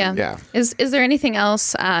 So, Yeah. Yeah. Yeah. Is there anything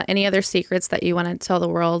else? Any other secrets that you want to tell the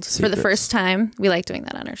world for the Secrets. first time? We like doing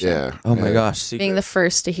that on our show. Yeah. Oh my gosh. Being the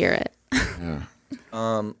first to hear it.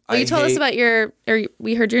 Well, I you told us hate about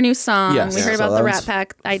we heard your new song. Yes. We heard Yeah. about So the that Rat was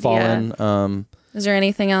Pack idea. Fallen. Is there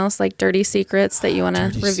anything else like dirty secrets that you want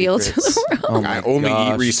to reveal to the world? Oh my I only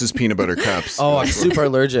gosh. eat Reese's peanut butter cups. Oh, I'm super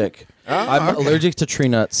allergic. I'm allergic to tree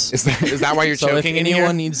nuts. Is that why you're So if choking in anyone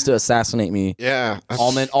here? needs to assassinate me, Yeah.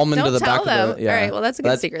 almond Don't to the tell back them. of the. Yeah. All right. Well, that's a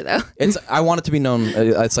good secret, though. It's. I want it to be known.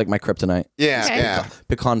 It's like my kryptonite. Yeah. Okay. Yeah.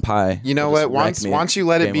 Pecan pie. You know will just what? wreck me. Once you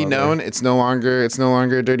let it Game be over. known, it's no longer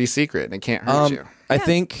a dirty secret, and it can't hurt you. I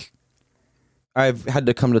think I've had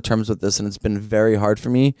to come to terms with this, and it's been very hard for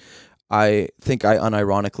me. I think I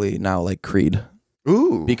unironically now like Creed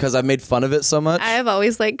Ooh. because I've made fun of it so much. I have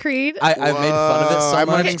always liked Creed. I've made fun of it so I'm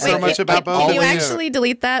much. learning so Like, much about both Can of you you. actually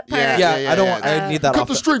delete that part? Yeah. I don't want. I need that Cut off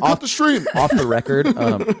the stream. Cut the stream. off the record.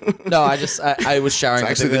 No, I was showering.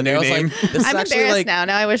 It's with actually it the I new was name. Like, this is I'm actually embarrassed like, now.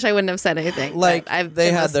 Now I wish I wouldn't have said anything. Like but I've they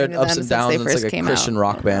been had their listening to ups them and since downs. they It's first like a came Christian out.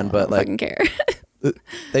 rock band, but like Fucking care.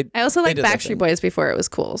 they. I also they liked did their Backstreet thing. Boys before it was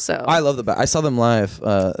cool. So I love I saw them live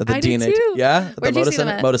at the I did DNA. too. Yeah, at the Where'd you Moda see them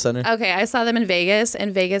Center. at? Moda Center. Okay, I saw them in Vegas,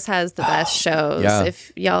 and Vegas has the best shows. Yeah.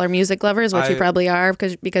 If y'all are music lovers, which you probably are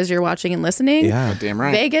because you're watching and listening. Yeah, Damn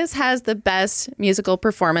right. Vegas has the best musical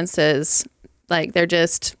performances. Like they're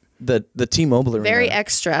just the T-Mobile Arena. very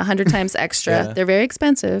extra, 100 times extra. Yeah. They're very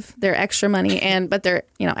expensive. They're extra money, but they're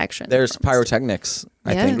extra. in the There's performance. pyrotechnics.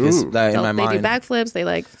 I Yeah. think is Ooh. that in my They mind. do backflips. They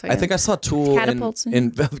like. I think I saw Tool Catapults.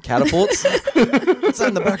 in catapults. What's that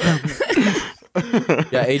in the background?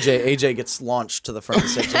 Yeah, AJ gets launched to the front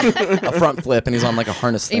of the stage, a front flip, and he's on like a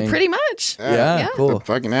harness thing. pretty much. yeah, Yeah. cool.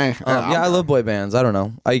 Fucking A. Yeah, I love boy bands. I don't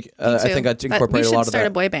know. I think I But incorporate we a lot should of start that. a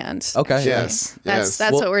boy band. Okay. Yes. That's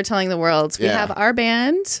yes. what we're telling the world. We Yeah. have our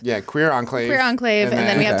band, Yeah. Queer Enclave. Queer Enclave, and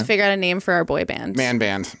then we have to Okay. figure out a name for our boy band. Man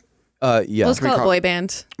band. Yeah. Let's call it call boy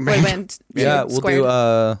band. Boy band. Yeah, we'll squared. do.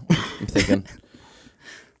 I'm thinking.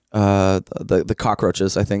 The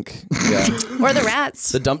cockroaches. I think. Yeah. Or the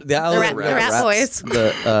rats. The dump. Yeah, The the rat- the rat rats. boys.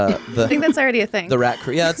 The I think that's already a thing. the rat.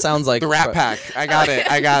 Yeah, it sounds like The Rat Pack. I got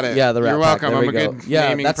it. Yeah, the rat. You're pack. welcome. There I'm we a go. good Yeah,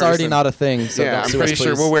 naming that's already person. not a thing. So Yeah, don't I'm sue pretty us, sure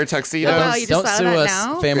please. we'll wear tuxedos. Oh, wow, you just Don't thought sue of that us,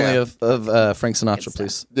 now? family Yeah. of Frank Sinatra,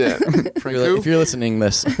 please. Yeah. If you're listening,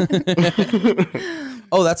 miss.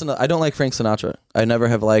 Oh, that's another. I don't like Frank Sinatra. I never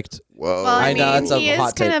have liked. Whoa. well, I I mean, know, it's a he is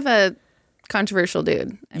hot kind take. of a controversial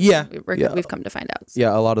dude. I mean, Yeah, we've yeah. come to find out.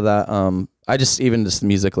 Yeah, a lot of that. I just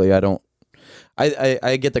musically, I don't.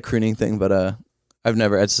 I get the crooning thing, but I've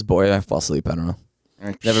never. It's just boring. I fall asleep. I don't know.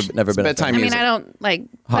 Never been. bedtime I mean, music. I don't like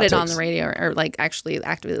Hot put it on takes. the radio or like actually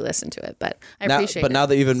actively listen to it, but I Now, appreciate but it. now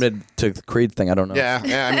that you've admitted to the Creed thing, I don't know. Yeah.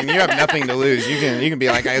 I mean, you have nothing to lose. You can be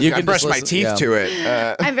like, I can brushed just my listen- teeth yeah. to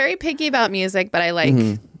it. I'm very picky about music, but I like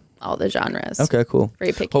all the genres. Okay, cool.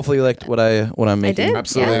 Very picky. Hopefully you liked what I'm making. did.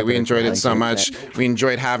 Absolutely. Yeah. We enjoyed I it so liked much. it. We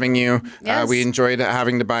enjoyed having you. Yes. We enjoyed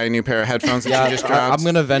having to buy a new pair of headphones that you just dropped. I'm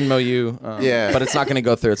gonna Venmo you. Yeah. but it's not gonna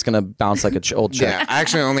go through. It's gonna bounce like a old check. Yeah, I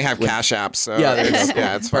actually only have Cash Apps, so Yeah, there you go.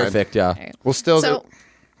 it's fine. Perfect. Yeah. Right. We'll still So- go.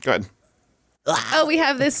 Good. Oh, we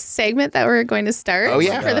have this segment that we're going to start Oh,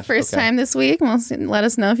 yeah. for the Gosh, first okay. time this week. Let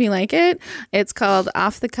us know if you like it. It's called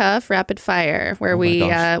Off the Cuff Rapid Fire, where we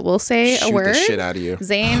gosh. will say Shoot a word. the shit out of you.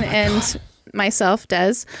 Zane and myself,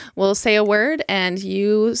 Dez, will say a word, and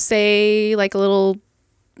you say like a little,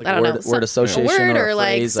 I don't know, word association a word or a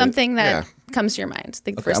like phrase, something that Yeah. comes to your mind.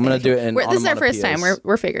 The Okay, first I'm gonna thing do it in This is our first time. onomatopoeias.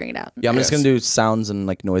 We're figuring it out. Yeah, I'm just Yes. gonna do sounds and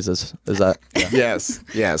like noises. Is that? Yeah.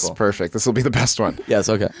 Yes, perfect. This will be the best one. Yes.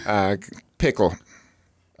 Okay. Pickle.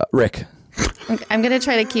 Rick. Okay, I'm gonna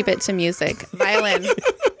try to keep it to music. Violin.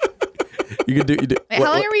 You could do. You do. Wait, how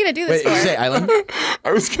long are we gonna do this Wait, for? you say island?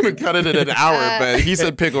 I was gonna cut it in an hour, but he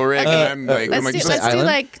said pickle Rick, and I'm like, Let's do just island?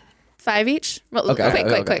 like 5 each. Well,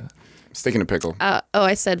 Okay, quick. sticking to pickle.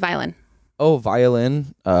 I said violin. Oh,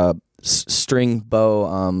 violin. String,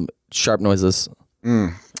 bow. Sharp noises.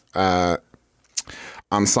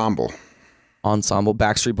 Ensemble. Ensemble.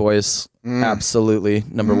 Backstreet Boys. Absolutely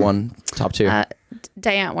number one. Top tier.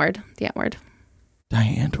 Diane word. The ant word.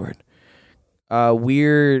 Diane word.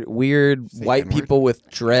 Weird white N-word. people with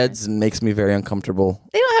dreads and makes me very uncomfortable.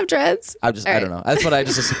 They don't have dreads. I All don't know. That's what I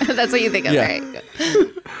just. That's what you think of. Yeah. All right.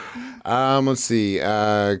 Good. Let's see.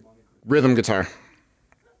 Rhythm guitar.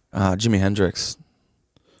 Jimi Hendrix.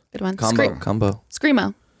 Good one. Combo.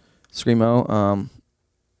 Screamo. Screamo.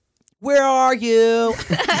 Where are you?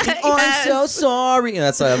 I'm so sorry. And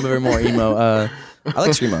that's a very more emo. I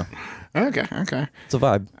like Screamo. Okay. It's a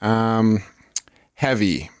vibe.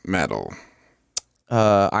 Heavy metal.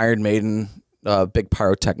 Iron Maiden. Big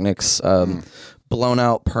pyrotechnics. Blown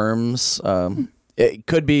out perms. It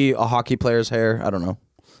could be a hockey player's hair. I don't know.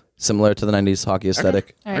 Similar to the 90s hockey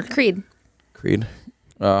aesthetic. All right. Creed. Creed.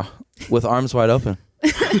 With arms wide open.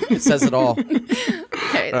 It says it all.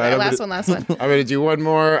 Okay, right, last one. I'm gonna do one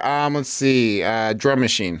more. Let's see. Drum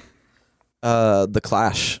machine. The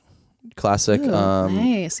Clash. Classic.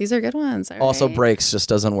 Nice. These are good ones. All Also right. breaks, just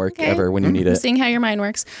doesn't work Okay. ever when you need I'm it. seeing how your mind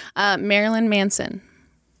works. Marilyn Manson.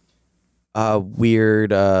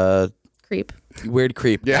 Weird Creep. weird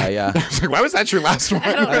creep guy, yeah. I was like, why was that your last one?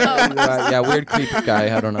 I don't know. Yeah, weird creep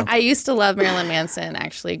guy, I don't know. I used to love Marilyn Manson,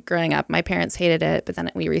 actually, growing up. My parents hated it, but then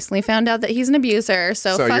we recently found out that he's an abuser.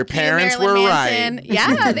 So So fuck your parents you, Marilyn were Manson. right.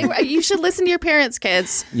 Yeah, they were, you should listen to your parents,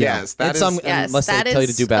 kids. Yes, that It's is. Yes, unless they that tell you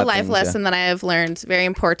to is do bad a life things, yeah. lesson that I have learned. Very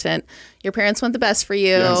important. Your parents want the best for you.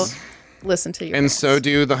 Yes. Listen to your And parents. so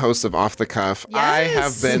do the hosts of Off the Cuff. I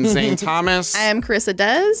have Yes. been Zane Thomas. I am Carissa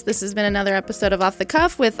Dez. This has been another episode of Off the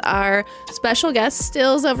Cuff with our special guest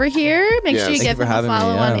Stills over here. Make Yes. sure you Thank give you for him a having me,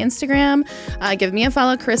 follow yeah. on Instagram. Give me a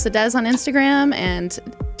follow, Carissa Dez on Instagram, and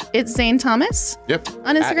it's Zane Thomas Yep.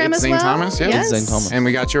 on Instagram It's as Zane well. Thomas, yeah. Yes. Zane Thomas. And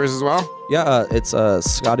we got yours as well. Yeah, it's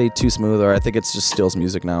Scotty Too Smooth, or I think it's just Still's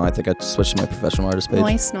music now. I think I switched to my professional artist page.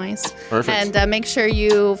 Nice. Perfect. And make sure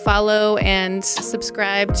you follow and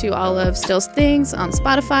subscribe to all of Still's things on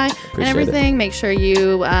Spotify and Appreciate everything. Make sure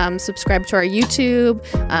you subscribe to our YouTube.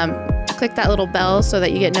 Click that little bell so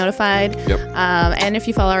that you get notified. Yep. And if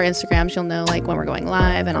you follow our Instagrams, you'll know like when we're going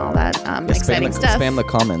live and all that exciting stuff. Spam the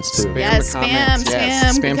comments too. Spam Yes, the spam, comments.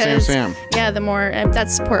 Yes. Spam, because, spam. Yeah, the more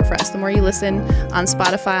that's support for us. The more you listen on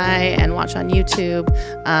Spotify and watch on YouTube,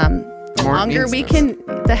 the more it longer means we this.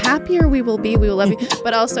 can, the happier we will be. We will love you,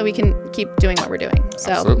 but also we can keep doing what we're doing.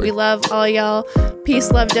 So Absolutely. we love all y'all.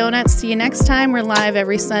 Peace, love, donuts. See you next time. We're live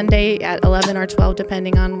every Sunday at 11 or 12,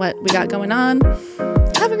 depending on what we got going on.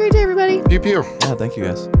 Have a great day, everybody. Pew pew. Yeah, thank you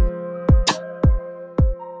guys.